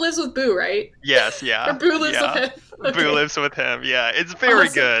he still lives with Boo, right? Yes, yeah. Or Boo lives with him. Okay. Boo lives with him. Yeah, it's very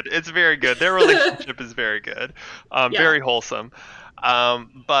good. It's very good. Their relationship is very good. Very wholesome.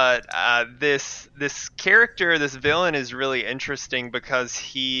 But this character, this villain, is really interesting because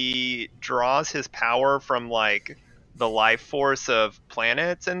he draws his power from like the life force of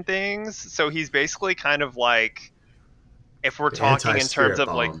planets and things. So he's basically kind of like, if we're talking in terms of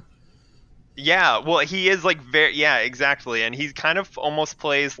like, he is like exactly. And he kind of almost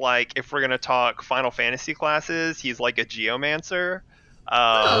plays like, if we're going to talk Final Fantasy classes, he's like a geomancer.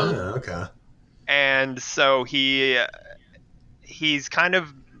 Okay. And so he's kind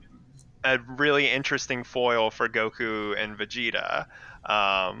of a really interesting foil for Goku and Vegeta.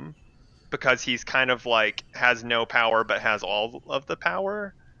 Because he's kind of like has no power but has all of the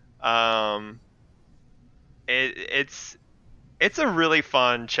power. It's a really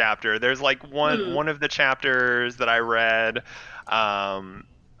fun chapter. There's like one of the chapters that I read.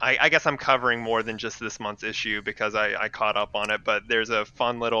 I guess I'm covering more than just this month's issue because I caught up on it. But there's a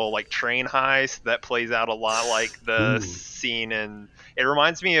fun little like train heist that plays out a lot like the scene, and it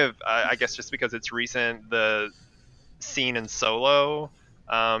reminds me of I guess just because it's recent, the scene in Solo.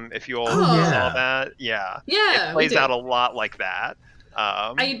 If you all saw that, it plays out a lot like that.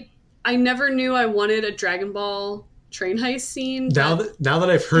 I never knew I wanted a Dragon Ball train heist scene. Now that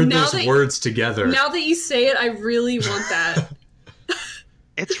I've heard those words together, now that you say it, I really want that.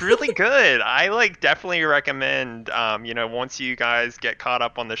 It's really good. I like definitely recommend. Once you guys get caught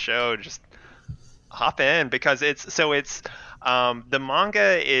up on the show, just hop in because it's the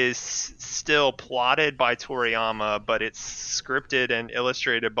manga is still plotted by Toriyama, but it's scripted and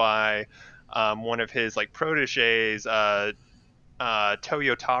illustrated by one of his like proteges,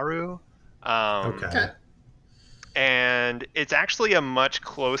 Toyotaru. Okay. And it's actually a much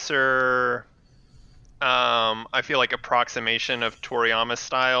closer, I feel like, approximation of Toriyama's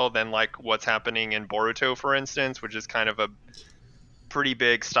style than like what's happening in Boruto, for instance, which is kind of a pretty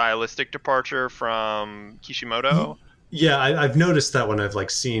big stylistic departure from Kishimoto. Yeah, I've noticed that when I've like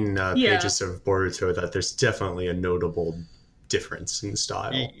seen pages of Boruto, that there's definitely a notable difference in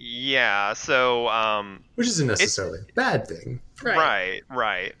style. Yeah, so which isn't necessarily a bad thing. Right.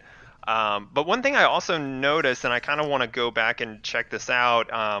 But one thing I also noticed, and I kind of want to go back and check this out,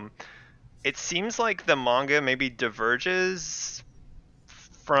 it seems like the manga maybe diverges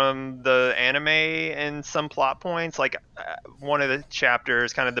from the anime in some plot points. Like one of the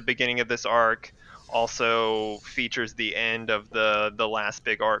chapters, kind of the beginning of this arc, also features the end of the last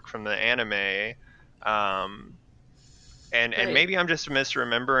big arc from the anime. And maybe I'm just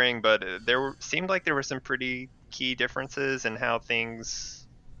misremembering, but seemed like there were some pretty key differences in how things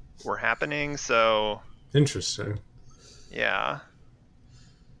were happening. So interesting. Yeah.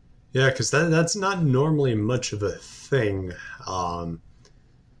 Yeah, because that's not normally much of a thing, when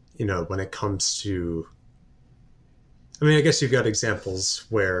it comes to... I mean, I guess you've got examples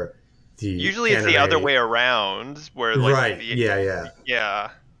where usually it's the other way around, where like... Right, Yeah.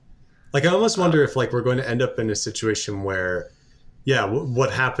 Like, I almost wonder if, like, we're going to end up in a situation where, what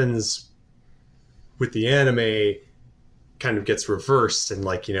happens with the anime kind of gets reversed, and,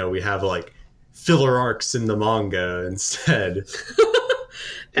 like, we have, filler arcs in the manga instead.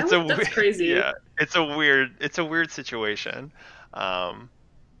 That's crazy. Yeah, it's a weird situation. But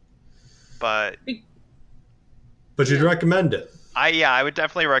you'd recommend it. I would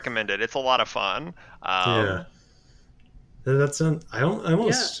definitely recommend it. It's a lot of fun. That's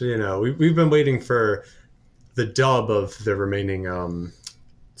we've been waiting for the dub of the remaining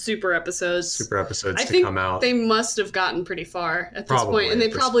super episodes to come out. They must have gotten pretty far at this point, and they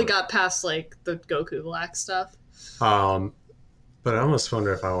probably got past like the Goku Black stuff. But I almost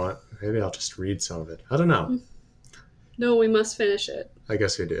wonder if maybe I'll just read some of it. I don't know. No, we must finish it. I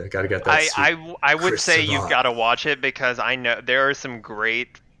guess we do. I got to get that. I would say you've got to watch it, because I know there's a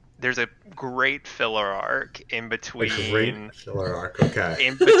great filler arc in between. A great filler arc, okay.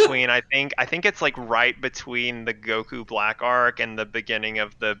 In between, I think it's like right between the Goku Black arc and the beginning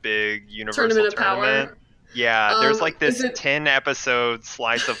of the big Universal Tournament. Power. Yeah, there's like this 10-episode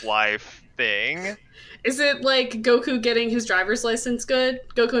slice of life thing. Is it like Goku getting his driver's license good?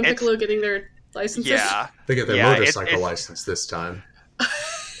 Goku and Piccolo getting their licenses? Yeah. They get their motorcycle license this time.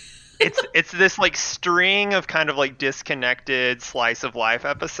 It's this like string of kind of like disconnected slice of life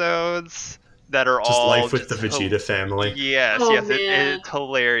episodes that are just all life with the Vegeta family. Yes, it's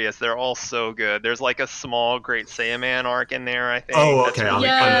hilarious. They're all so good. There's like a small Great Saiyaman arc in there, I think. Oh, okay.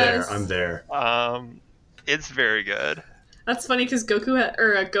 I'm there. It's very good. That's funny because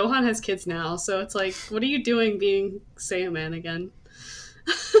Gohan has kids now, so it's like, what are you doing being Saiyaman again?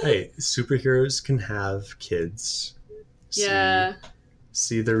 Hey, superheroes can have kids. Yeah.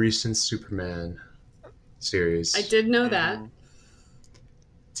 See the recent Superman series. I did know that.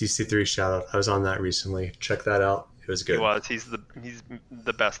 TC3 shout out. I was on that recently. Check that out. It was good. He was. He's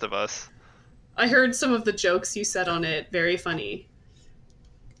the best of us. I heard some of the jokes you said on it. Very funny.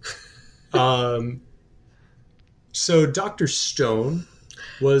 So Dr. Stone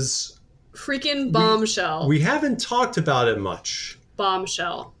was freaking bombshell. We haven't talked about it much.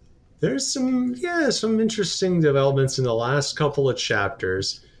 Bombshell. There's some interesting developments in the last couple of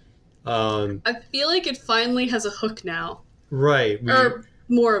chapters. I feel like it finally has a hook now. Right. Or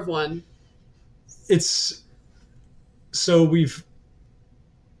more of one.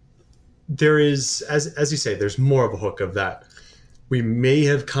 There is, as you say, there's more of a hook of that. We may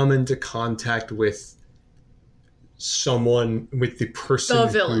have come into contact with someone, with the person the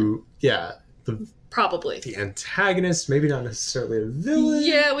villain. Who, probably the antagonist, maybe not necessarily a villain.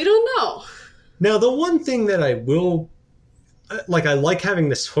 Yeah, we don't know. Now, the one thing that I will I like having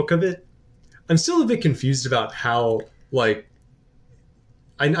this hook of it. I'm still a bit confused about how, like,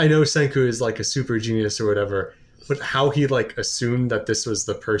 I know Senku is like a super genius or whatever, but how he like assumed that this was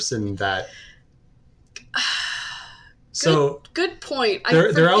the person that. So good point.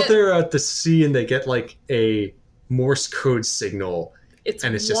 They're out there at the sea and they get like a Morse code signal. It's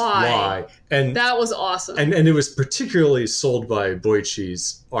just Y. And that was awesome. And it was particularly sold by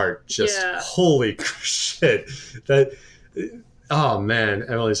Boichi's art. Just holy shit. That. Oh man,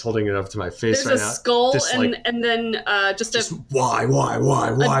 Emily's holding it up to my face right now. There's a skull and then just why?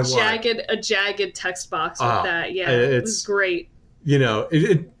 A jagged text box with that. Yeah, it was great. You know,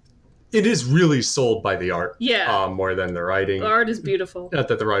 it is really sold by the art. Yeah. More than the writing. The art is beautiful. Not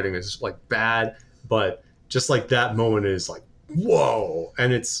that the writing is like bad, but just like that moment is like, whoa,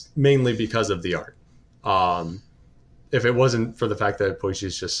 and it's mainly because of the art. If it wasn't for the fact that Boichi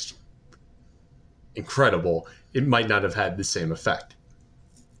is just incredible, it might not have had the same effect.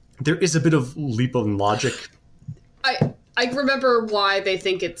 There is a bit of leap of logic. I remember why they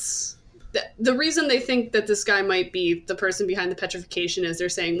think it's... The reason they think that this guy might be the person behind the petrification is they're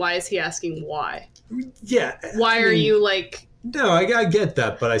saying, why is he asking why? Yeah. Why are you like... No, I get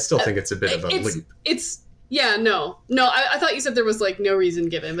that, but I still think it's a bit of a leap. Yeah, no. I thought you said there was like no reason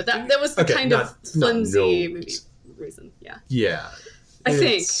given, but that was the kind of flimsy maybe reason. Yeah. Yeah. I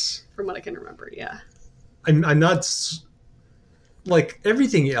think, from what I can remember, yeah. I'm not like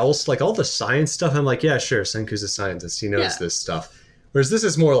everything else, like all the science stuff. I'm like, yeah, sure. Senku's a scientist. He knows this stuff. Whereas this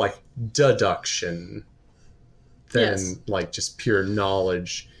is more like deduction than like just pure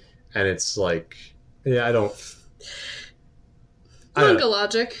knowledge. And it's like, I don't. Manga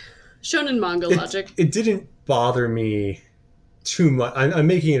logic. Shonen manga logic. It didn't bother me too much. I'm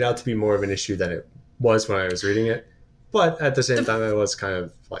making it out to be more of an issue than it was when I was reading it. But at the same time, I was kind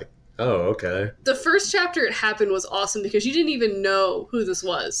of like, oh, okay. The first chapter it happened was awesome because you didn't even know who this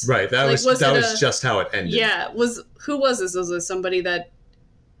was. Right. That was just how it ended. Yeah. Who was this? Was it somebody that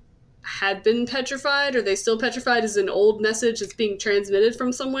had been petrified? Are they still petrified? Is it an old message that's being transmitted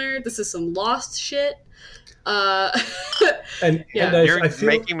from somewhere? This is some lost shit. And you're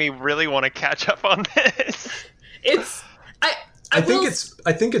making me really want to catch up on this. I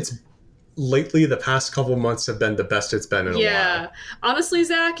think it's lately the past couple months have been the best it's been in a while. Yeah. Honestly,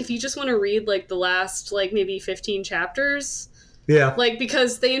 Zach, if you just want to read like the last like maybe 15 chapters. Yeah. Like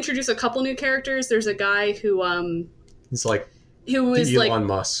because they introduce a couple new characters. There's a guy who he's like who is Elon like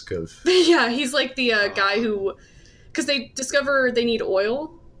Musk of yeah, he's like the guy who because they discover they need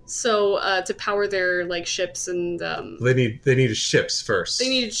oil. So to power their like ships and they needed ships first. They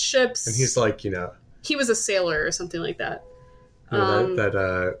needed ships, and he's like, he was a sailor or something like that.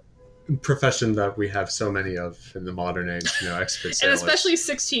 That profession that we have so many of in the modern age, expert sailors, and especially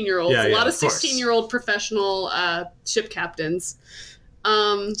 16-year-olds. Yeah, a lot of 16-year-old professional ship captains.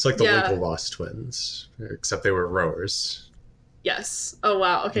 It's like the Winklevoss twins, except they were rowers. Yes. Oh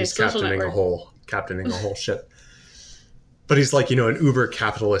wow. Okay. He's captaining a whole ship. But he's like, an uber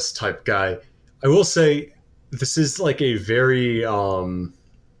capitalist type guy. I will say this is like a very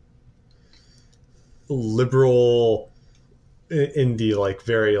liberal in the like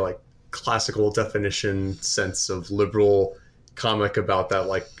very like classical definition sense of liberal comic about that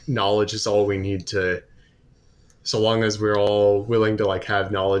like knowledge is all we need to, so long as we're all willing to like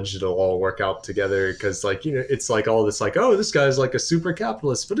have knowledge, it'll all work out together. Because like, it's like all this like, oh, this guy's like a super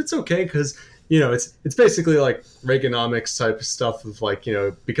capitalist, but it's okay because it's basically like Reaganomics type of stuff of like,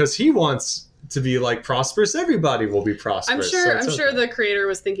 because he wants to be like prosperous, everybody will be prosperous. I'm sure the creator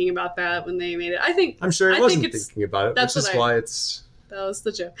was thinking about that when they made it. I'm sure he wasn't thinking about it, which is why it's... That was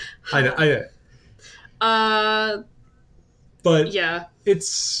the joke. I know. But yeah,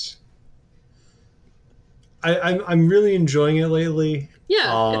 it's... I'm really enjoying it lately.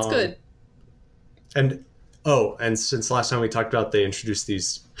 Yeah, it's good. And since last time we talked about, they introduced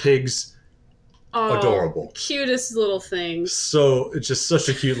these pigs. Oh, adorable. Cutest little things. So it's just such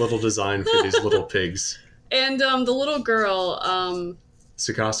a cute little design for these little pigs. And the little girl,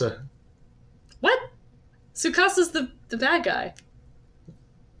 Tsukasa. What? Tsukasa's the bad guy.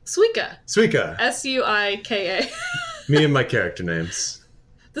 Suika. Suika. Me and my character names.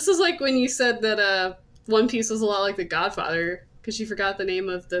 This is like when you said that One Piece was a lot like The Godfather because you forgot the name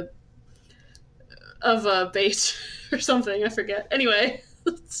of bait or something. I forget. Anyway.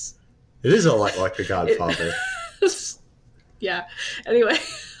 It is a lot like The Godfather. Yeah. Anyway,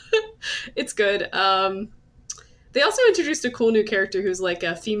 it's good. They also introduced a cool new character who's like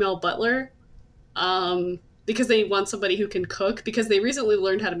a female butler, because they want somebody who can cook, because they recently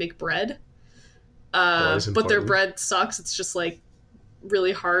learned how to make bread. But their bread sucks. It's just like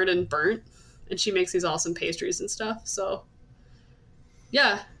really hard and burnt. And she makes these awesome pastries and stuff. So,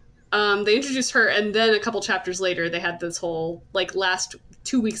 yeah. They introduced her, and then a couple chapters later, they had this whole, like, last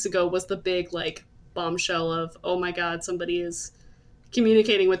 2 weeks ago was the big, like, bombshell of, oh my god, somebody is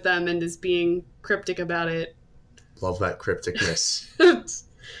communicating with them and is being cryptic about it. Love that crypticness.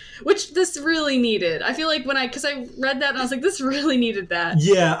 Which this really needed. I feel like because I read that and I was like, this really needed that.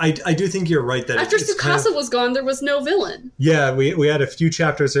 Yeah, I do think you're right. That after Tsukasa was gone, there was no villain. Yeah, we had a few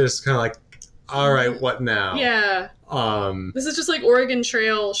chapters that was kind of like, all right, what now? Yeah. This is just like Oregon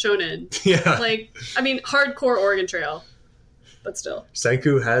Trail shonen. Yeah. Like, I mean, hardcore Oregon Trail, but still.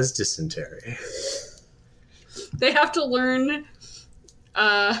 Senku has dysentery. They have to learn.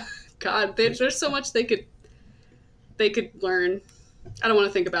 God, there's so much they could learn. I don't want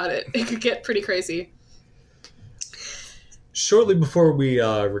to think about it. It could get pretty crazy. Shortly before we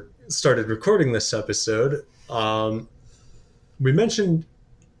started recording this episode, we mentioned,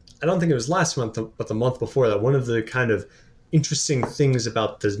 I don't think it was last month, but the month before that, one of the kind of interesting things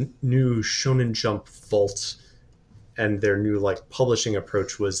about the new Shonen Jump Vault and their new like publishing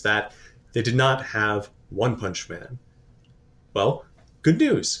approach was that they did not have One Punch Man. Well, good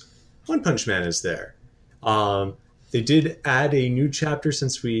news. One Punch Man is there. They did add a new chapter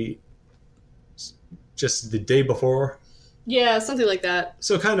since just the day before. Yeah, something like that.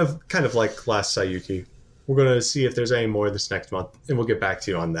 So kind of like last Sayuki. We're going to see if there's any more this next month, and we'll get back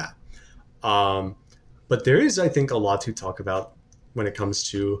to you on that. But there is, I think, a lot to talk about when it comes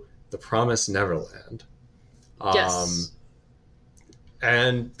to The Promised Neverland. Yes.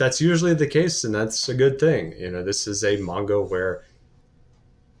 And that's usually the case, and that's a good thing. This is a manga where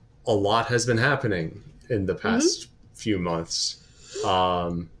a lot has been happening in the past few months.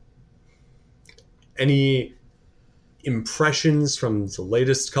 any impressions from the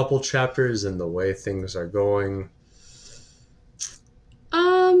latest couple chapters and the way things are going?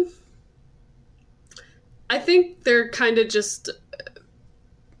 I think they're kind of just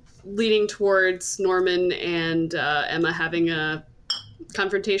leading towards Norman and Emma having a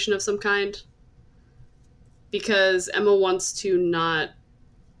confrontation of some kind, because Emma wants to not,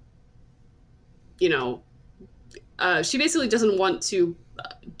 she basically doesn't want to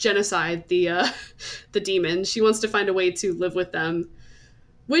genocide the demons. She wants to find a way to live with them,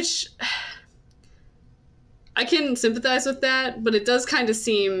 which I can sympathize with that, but it does kind of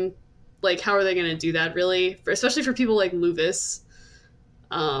seem like, how are they going to do that, really? Especially for people like Luvis.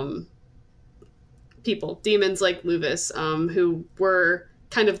 Demons like Luvis, who were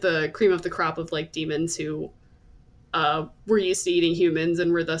kind of the cream of the crop of like demons who were used to eating humans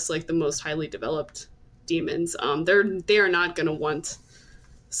and were thus like the most highly developed demons. They are not going to want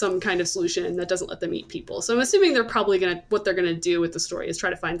some kind of solution that doesn't let them eat people. So I'm assuming what they're going to do with the story is try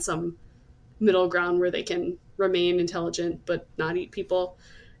to find some middle ground where they can remain intelligent but not eat people.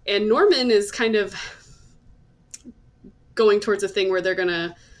 And Norman is kind of going towards a thing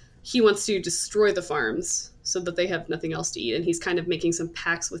where he wants to destroy the farms so that they have nothing else to eat. And he's kind of making some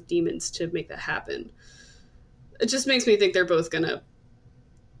pacts with demons to make that happen. It just makes me think they're both going to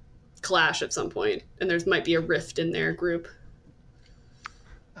clash at some point, and there might be a rift in their group.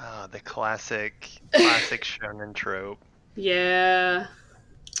 The classic shonen trope. Yeah.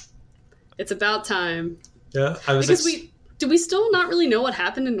 It's about time. Yeah, do we still not really know what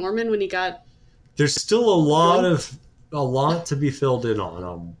happened to Norman when he got... There's still a lot to be filled in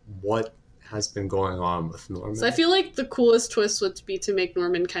on what has been going on with Norman. So I feel like the coolest twist would be to make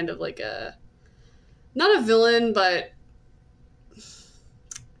Norman kind of like not a villain, but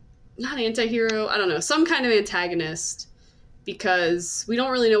not anti-hero. I don't know, some kind of antagonist, because we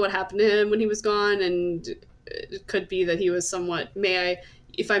don't really know what happened to him when he was gone, and it could be that he was somewhat,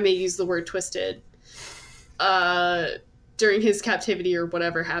 if I may use the word twisted, during his captivity or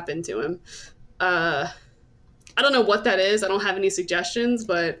whatever happened to him. I don't know what that is. I don't have any suggestions,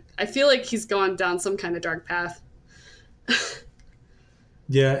 but I feel like he's gone down some kind of dark path.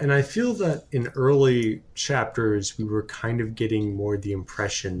 Yeah, and I feel that in early chapters, we were kind of getting more the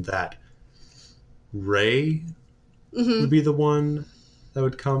impression that Ray would be the one that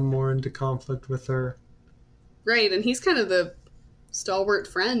would come more into conflict with her. Right, and he's kind of the stalwart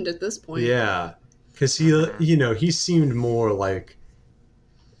friend at this point. Yeah, because he seemed more like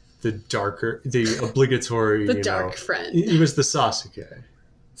the obligatory, the dark friend. He was the Sasuke.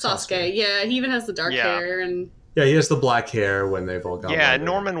 Sasuke, yeah, he even has the dark hair and... Yeah, he has the black hair when they've all gone. Yeah,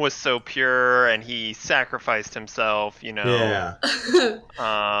 Norman was so pure, and he sacrificed himself, Yeah.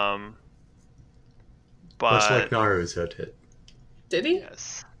 But much like Naruto did. Did he?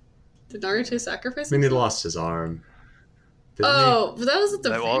 Yes. Did Naruto sacrifice himself? I mean, he lost his arm. But that was at the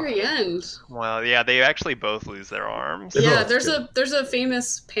very end. Well, yeah, they actually both lose their arms. There's a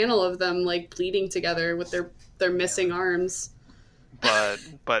famous panel of them like bleeding together with their missing arms.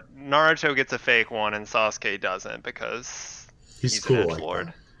 But Naruto gets a fake one and Sasuke doesn't, because he's cool, an edge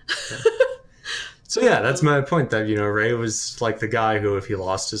lord. Yeah. So yeah, that's my point, that Ray was like the guy who, if he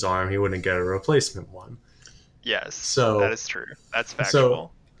lost his arm, he wouldn't get a replacement one. Yes, so that is true. That's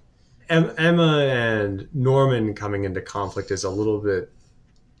factual. So Emma and Norman coming into conflict is a little bit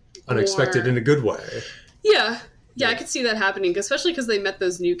unexpected in a good way. Yeah, I could see that happening, especially because they met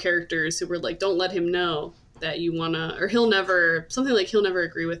those new characters who were like, don't let him know that you wanna, or he'll never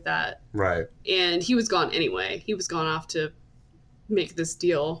agree with that. Right. And he was gone anyway. He was gone off to make this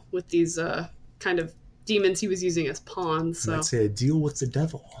deal with these kind of demons he was using as pawns. So I'd say a deal with the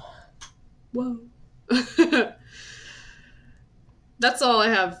devil. Whoa. That's all I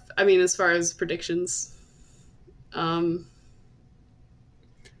have. I mean, as far as predictions.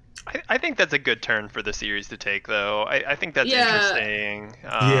 I think that's a good turn for the series to take, though. I think that's interesting.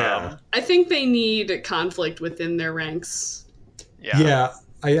 I think they need conflict within their ranks. Yeah.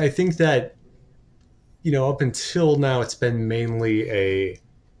 I think that, up until now, it's been mainly a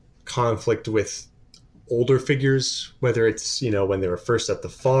conflict with older figures, whether it's, when they were first at the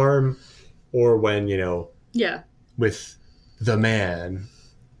farm, or when, with the man.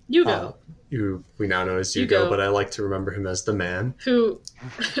 Yugo. Who we now know as Yugo, but I like to remember him as the man. Who,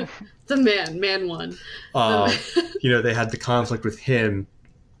 the man one. They had the conflict with him.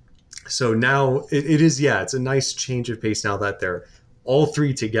 So now it is, it's a nice change of pace now that they're all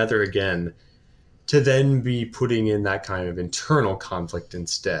three together again, to then be putting in that kind of internal conflict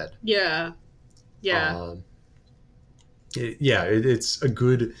instead. Yeah. It's a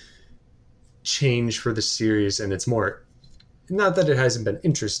good change for the series, and it's more, not that it hasn't been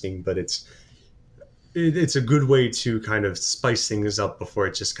interesting, but it's it's a good way to kind of spice things up before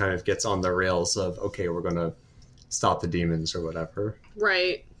it just kind of gets on the rails of, okay, we're going to stop the demons or whatever.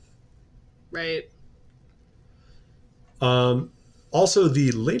 Right. Also,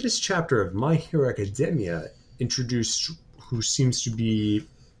 the latest chapter of My Hero Academia introduced who seems to be,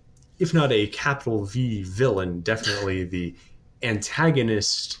 if not a capital V villain, definitely the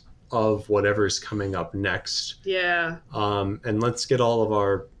antagonist of whatever's coming up next. Yeah. And let's get all of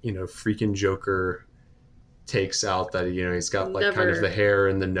our, freaking Joker takes out that, he's got kind of the hair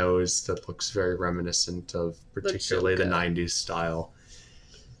and the nose that looks very reminiscent of particularly the 90s style.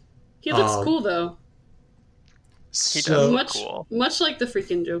 He looks cool, though. He does look cool. Much like the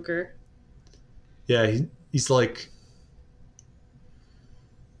freaking Joker. Yeah, he's like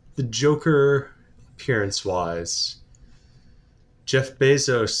the Joker appearance-wise. Jeff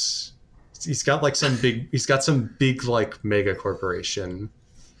Bezos, he's got some big like mega corporation.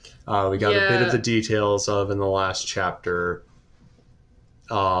 We got a bit of the details of in the last chapter.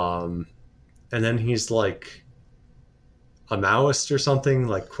 And then he's like a Maoist or something,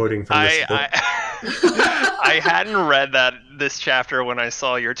 like quoting from this book. I hadn't read this chapter when I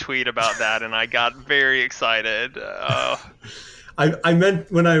saw your tweet about that, and I got very excited. I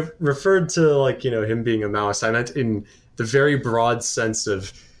meant when I referred to him being a Maoist, I meant in the very broad sense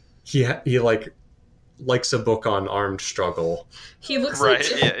of he likes a book on armed struggle. He looks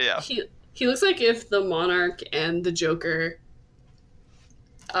He looks like if the Monarch and the Joker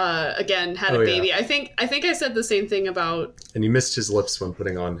again had a baby. Yeah. I think I said the same thing about. And he missed his lips when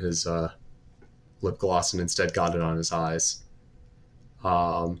putting on his lip gloss, and instead got it on his eyes.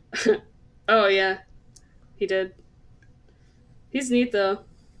 Oh yeah, he did. He's neat though.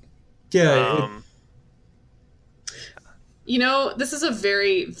 Yeah. This is a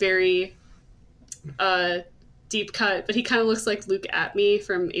very, very deep cut, but he kind of looks like Luke Atmey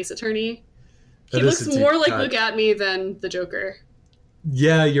from Ace Attorney. He looks more like Luke Atmey than the Joker.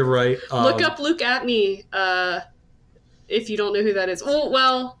 Yeah, you're right. Look up Luke Atmey if you don't know who that is.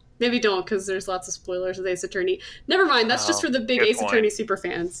 Well, maybe don't, because there's lots of spoilers with Ace Attorney. Never mind, that's just for the big Ace Attorney super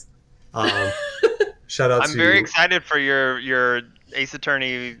fans. Shout out I'm very excited for your Ace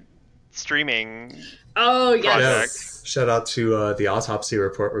Attorney streaming project. Yes. Shout out to the autopsy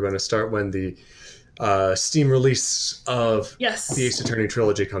report. We're going to start when the Steam release of the Ace Attorney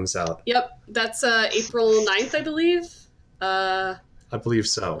trilogy comes out. Yep, that's April 9th, I believe. I believe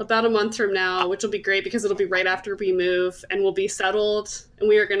so. About a month from now, which will be great because it'll be right after we move and we'll be settled. And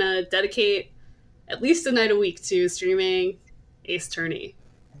we are going to dedicate at least a night a week to streaming Ace Attorney.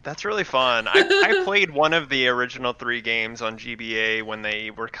 That's really fun. I played one of the original 3 games on GBA when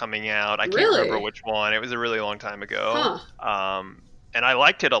they were coming out. I can't remember which one. It was a really long time ago. Huh. And I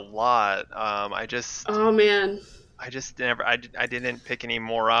liked it a lot. I didn't pick any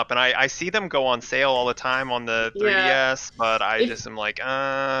more up. And I see them go on sale all the time on the 3DS, but I just am like,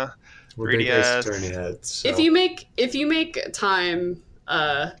 we're 3DS. Big Ace Attorney heads, so. If you make time,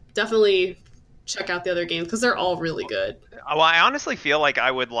 definitely check out the other games because they're all really good. Well, I honestly feel like I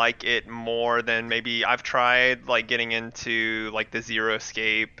would like it more than maybe I've tried getting into the Zero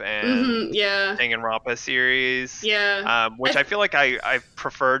Escape and Danganronpa series. Yeah. Which I feel like I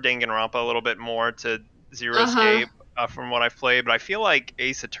prefer Danganronpa a little bit more to Zero Escape from what I've played, but I feel like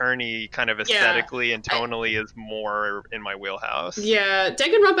Ace Attorney kind of aesthetically and tonally is more in my wheelhouse. Yeah,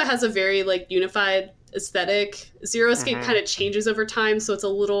 Danganronpa has a very unified aesthetic. Zero Escape kind of changes over time, so it's a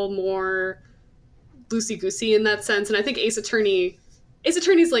little more loosey-goosey in that sense, and I think Ace Attorney's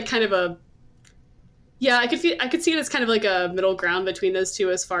kind of a I could see it as kind of a middle ground between those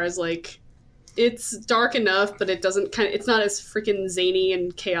two as far as it's dark enough, but it doesn't it's not as freaking zany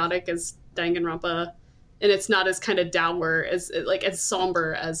and chaotic as Danganronpa, and it's not as kind of dour as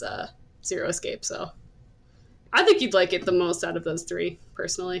somber as Zero Escape. So I think you'd like it the most out of those 3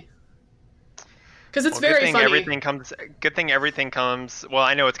 personally. Because it's very funny. Good thing everything comes. Well,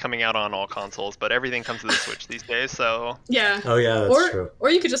 I know it's coming out on all consoles, but everything comes to the Switch these days. So yeah. Oh yeah, that's true. Or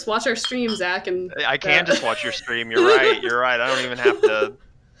you could just watch our stream, Zach, and I can just watch your stream. You're right. I don't even have to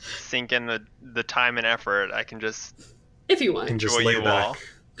sink in the time and effort. I can just if you want enjoy you back. All.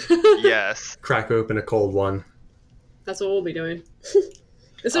 Yes. Crack open a cold one. That's what we'll be doing.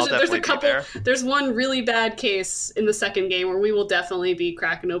 There's one really bad case in the second game where we will definitely be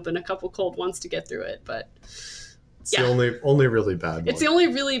cracking open a couple cold ones to get through it, but it's the only really bad one. It's the only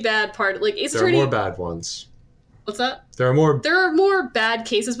really bad part. Ace Attorney, there are more bad ones. What's that? There are more bad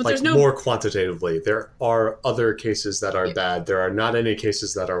cases, but there's no more quantitatively. There are other cases that are bad. There are not any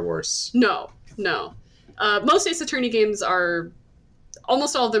cases that are worse. No. Most Ace Attorney games are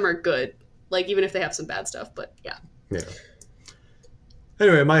almost all of them are good. Even if they have some bad stuff, but yeah. Yeah.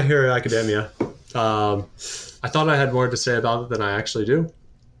 Anyway, My Hero Academia. I thought I had more to say about it than I actually do.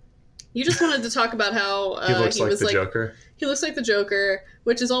 You just wanted to talk about how he looks like the Joker. He looks like the Joker,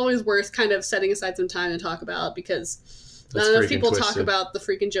 which is always worth kind of setting aside some time to talk about because not enough people talk about the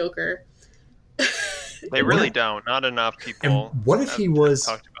freaking Joker. They really don't. Not enough people. And what if he was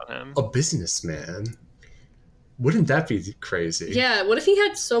talked about him. A businessman? Wouldn't that be crazy? Yeah. What if he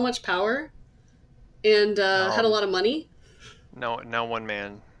had so much power and had a lot of money? No one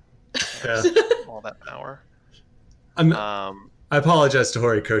man. Yeah. All that power. I apologize to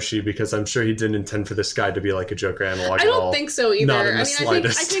Horikoshi because I'm sure he didn't intend for this guy to be like a Joker analog I at all. don't think so either. Not in the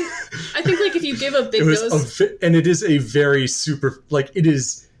slightest. I think like if you give a big dose, and it is a very super like it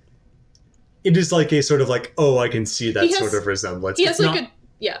is like a sort of like I can see that sort of resemblance. He has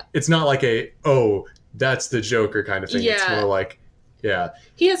It's not like that's the Joker kind of thing. Yeah. It's more like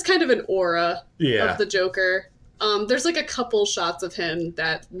he has kind of an aura of the Joker. There's like a couple shots of him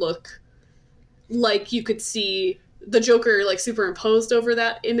that look like you could see the Joker like superimposed over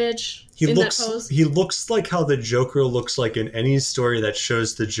that image. That pose. He looks like how the Joker looks like in any story that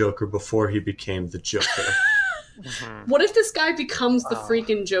shows the Joker before he became the Joker. What if this guy becomes the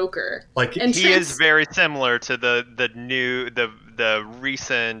freaking Joker? Like he is very similar to the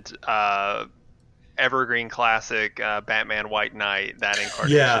recent evergreen classic Batman White Knight, that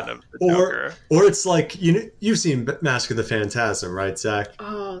incarnation of the Joker. Or it's like you've seen Mask of the Phantasm, right, Zach?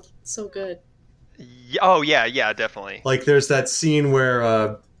 Oh, so good. Oh yeah, definitely. Like there's that scene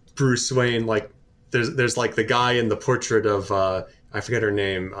where Bruce Wayne, like there's like the guy in the portrait of I forget her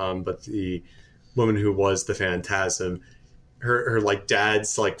name, but the woman who was the Phantasm, her like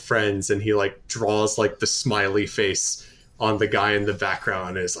dad's like friends, and he like draws like the smiley face on the guy in the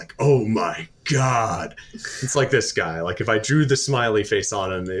background, and it's like, oh my god, it's like this guy. Like if I drew the smiley face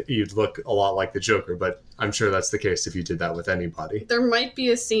on him, he'd look a lot like the Joker. But I'm sure that's the case if you did that with anybody. There might be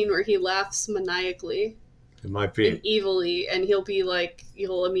a scene where he laughs maniacally. It might be. And evilly, and he'll be like,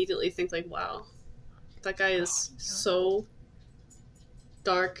 you'll immediately think like, wow, that guy is so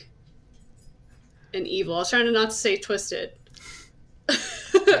dark and evil. I was trying not to say twisted.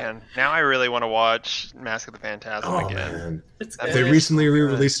 Man, now I really want to watch Mask of the Phantasm again. Man. It's good. They recently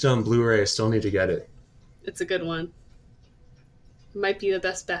re-released it on Blu-ray. I still need to get it. It's a good one. Might be the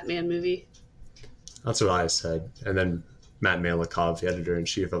best Batman movie. That's what I said. And then Matt Malikov, the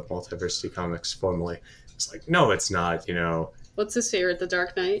editor-in-chief of Multiversity Comics, formerly, was like, no, it's not, What's his favorite, The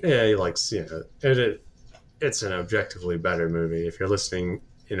Dark Knight? Yeah, he likes, it's an objectively better movie. If you're listening,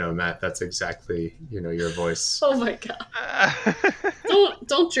 Matt, that's exactly, your voice. Oh my god.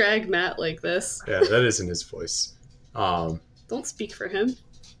 Don't drag Matt like this. Yeah, that isn't his voice. Don't speak for him.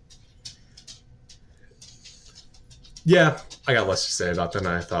 Yeah, I got less to say about that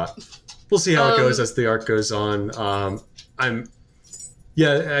than I thought. We'll see how it goes as the arc goes on. I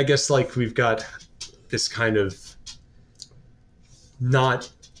guess like we've got this kind of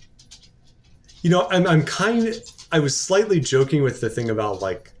not, I was slightly joking with the thing about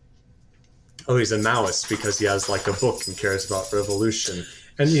like, he's a Maoist because he has like a book and cares about revolution.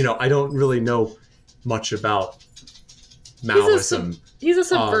 And, I don't really know much about Maoism. He's a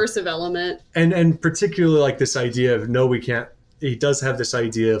subversive element. And particularly like this idea of, no, we can't, he does have this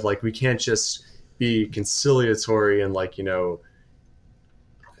idea of like, we can't just be conciliatory and like,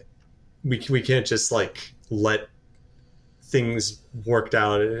 we can't just like let things worked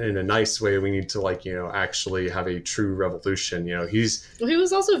out in a nice way. We need to like, actually have a true revolution. He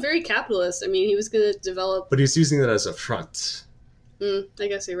was also very capitalist. I mean, he was going to develop, but he's using that as a front. I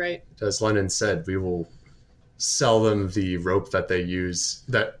guess you're right. As Lenin said, we will sell them the rope that they use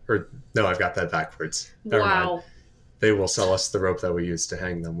I've got that backwards. Never mind. They will sell us the rope that we use to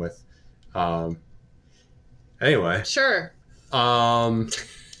hang them with. Anyway. Sure. Yeah.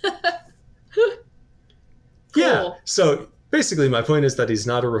 Cool. So basically my point is that he's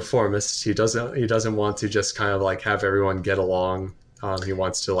not a reformist. He doesn't want to just kind of like have everyone get along. He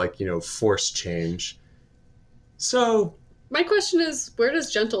wants to like, force change. So my question is, where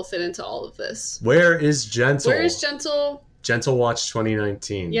does Gentle fit into all of this? Where is Gentle? Gentle Watch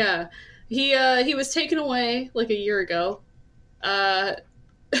 2019. Yeah. He was taken away like a year ago.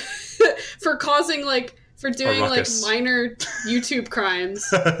 For causing for doing like minor YouTube crimes.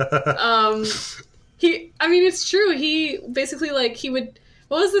 It's true. He basically what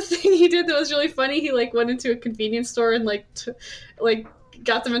was the thing he did that was really funny? He went into a convenience store and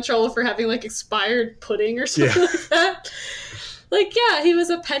got them in trouble for having expired pudding or something like that. He was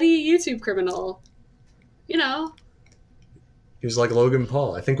a petty YouTube criminal. He was like Logan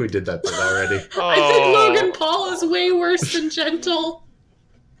Paul. I think we did that bit already. I think Logan Paul is way worse than Gentle.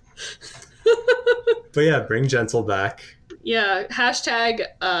 But yeah, bring Gentle back. Yeah, hashtag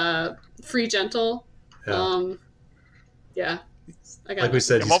free gentle. Yeah. I got like we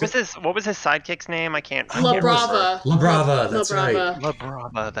said, what was his sidekick's name? I can't. La Brava. La Brava. That's right. La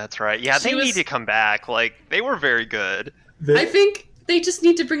Brava. That's right. Yeah, they need to come back. Like they were very good. I think they just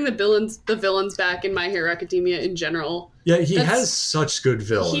need to bring the villains back in My Hero Academia in general. Yeah, he has such good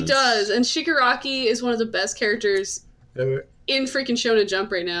villains. He does, and Shigaraki is one of the best characters in freaking Shonen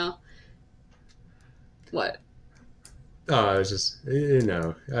Jump right now. What? Oh, it's just, we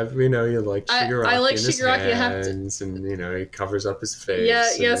know you like Shigaraki. I like in his Shigaraki. Hands, and he covers up his face.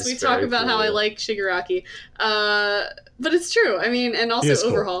 Yes, we talk about how I like Shigaraki. But it's true. I mean, and also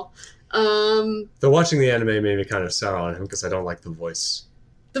Overhaul. Cool. Though watching the anime made me kind of sour on him because I don't like the voice.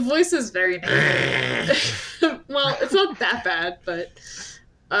 The voice is very bad. Well, it's not that bad, but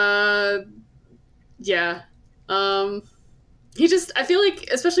yeah. I feel like,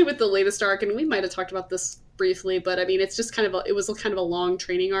 especially with the latest arc, and we might have talked about this briefly, but I mean, it's just it was kind of a long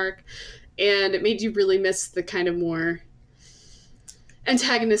training arc, and it made you really miss the kind of more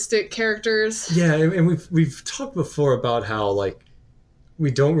antagonistic characters. Yeah, and we've talked before about how like we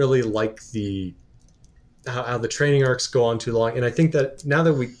don't really like how the training arcs go on too long, and I think that now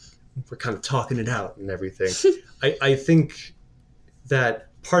that we're kind of talking it out and everything, I think that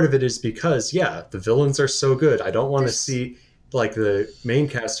part of it is because the villains are so good. I don't want to see like the main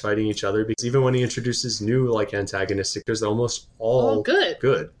cast fighting each other, because even when he introduces new like antagonistic, there's almost all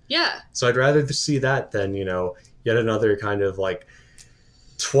good. Yeah. So I'd rather see that than yet another kind of like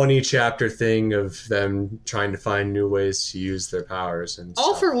 20 chapter thing of them trying to find new ways to use their powers. And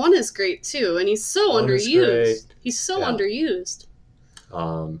All for One is great too, and he's so underused. He's so underused.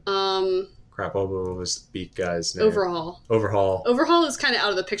 Crap, what was the beat guy's name? Overhaul. Overhaul is kind of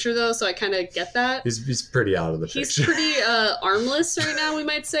out of the picture though, so I kind of get that. He's pretty out of the picture. He's pretty armless right now, we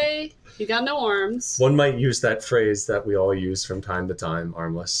might say. He got no arms. One might use that phrase that we all use from time to time,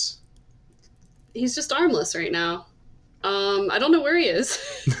 armless. He's just armless right now. I don't know where he is.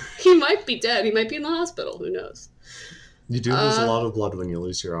 He might be dead. He might be in the hospital. Who knows? You do lose a lot of blood when you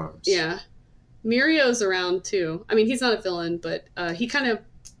lose your arms. Yeah. Mirio's around too. I mean, he's not a villain, but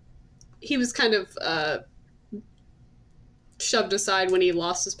he was kind of shoved aside when he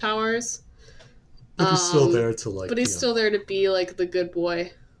lost his powers. But he's still there to like. But he's still there to be like the good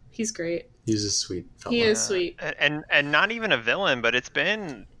boy. He's great. He's a sweet fella. He is sweet. And not even a villain, but it's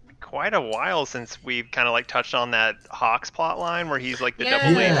been quite a while since we've kind of like touched on that Hawks plot line where he's like the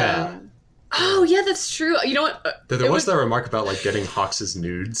double agent. Oh yeah, that's true. You know what? There was that remark about like getting Hawks'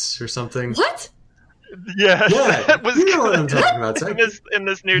 nudes or something. What? Yeah, that was you know what I'm talking about. in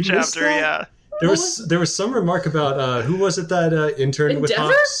this new chapter. Yeah, there was some remark about who was it that interned with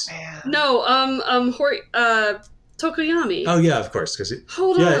Hawks? No, Tokoyami. Oh yeah, of course. Because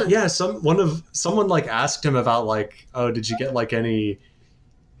hold on. Yeah. Someone like asked him about like, oh, did you get like any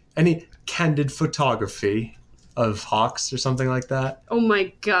candid photography of Hawks or something like that? Oh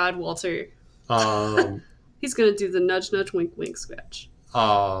my God, Walter. He's gonna do the nudge, nudge, wink, wink sketch.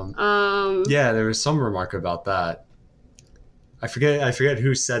 Yeah, there was some remark about that. I forget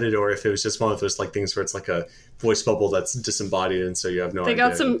who said it, or if it was just one of those like things where it's like a voice bubble that's disembodied, and so you have no idea. They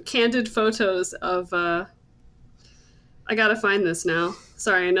got some candid photos of. I gotta find this now.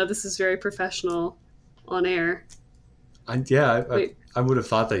 Sorry, I know this is very professional on air. I would have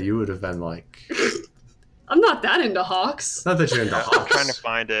thought that you would have been like. I'm not that into Hawks. Not that you're into Hawks. I'm trying to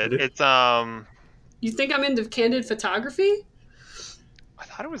find it. It's You think I'm into candid photography? I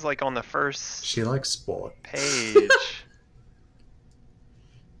thought it was like on the first. She likes sport page.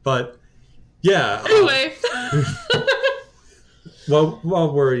 But yeah. Anyway.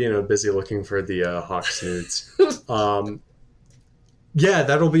 While we're busy looking for the Hawks nudes, yeah,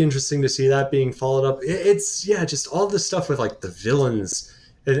 that'll be interesting to see that being followed up. It's just all this stuff with like the villains,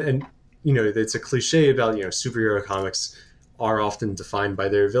 and it's a cliche about superhero comics are often defined by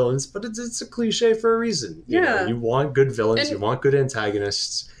their villains, but it's a cliche for a reason. You want good villains, you want good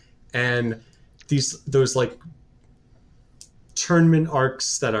antagonists, and those like tournament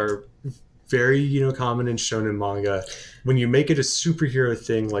arcs that are very common in shonen manga. When you make it a superhero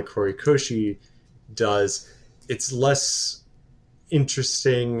thing like Horikoshi does, it's less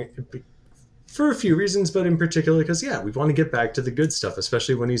interesting for a few reasons, but in particular because we want to get back to the good stuff,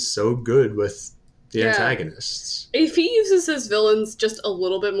 especially when he's so good with the antagonists. If he uses his villains just a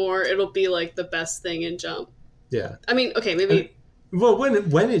little bit more, it'll be like the best thing in Jump. Yeah. I mean, okay, maybe. Well,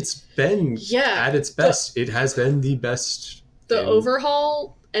 when it's been at its best, it has been the best. The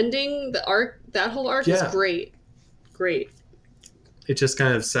Overhaul ending, the arc, that whole arc is great. Great. It just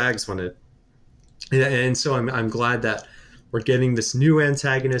kind of sags when it. And so I'm glad that we're getting this new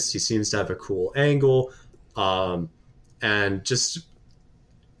antagonist. He seems to have a cool angle. And just.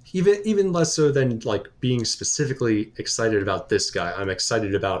 even less so than like being specifically excited about this guy. I'm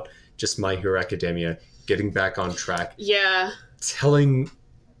excited about just My Hero Academia getting back on track. Yeah. Telling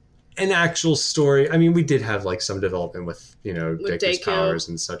an actual story. I mean, we did have like some development with Deku's powers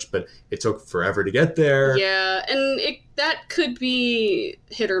and such, but it took forever to get there. Yeah, and that could be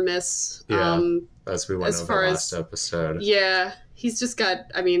hit or miss. Yeah, as we went over last episode. Yeah, he's just got.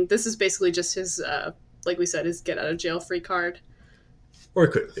 I mean, this is basically just his, like we said, his get out of jail free card. Or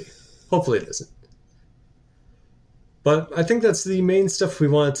it could be. Hopefully, it isn't. But I think that's the main stuff we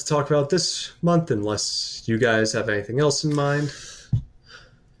wanted to talk about this month, unless you guys have anything else in mind.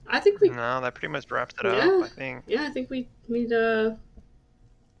 I think No, that pretty much wraps it up, I think. Yeah, I think we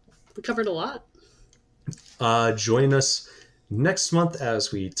covered a lot. Join us next month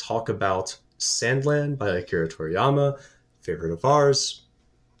as we talk about Sandland by Akira Toriyama, favorite of ours,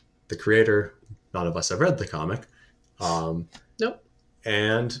 the creator. None of us have read the comic. Nope.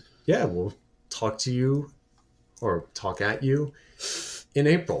 And yeah, we'll talk to you or talk at you in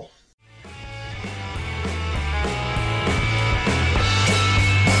April.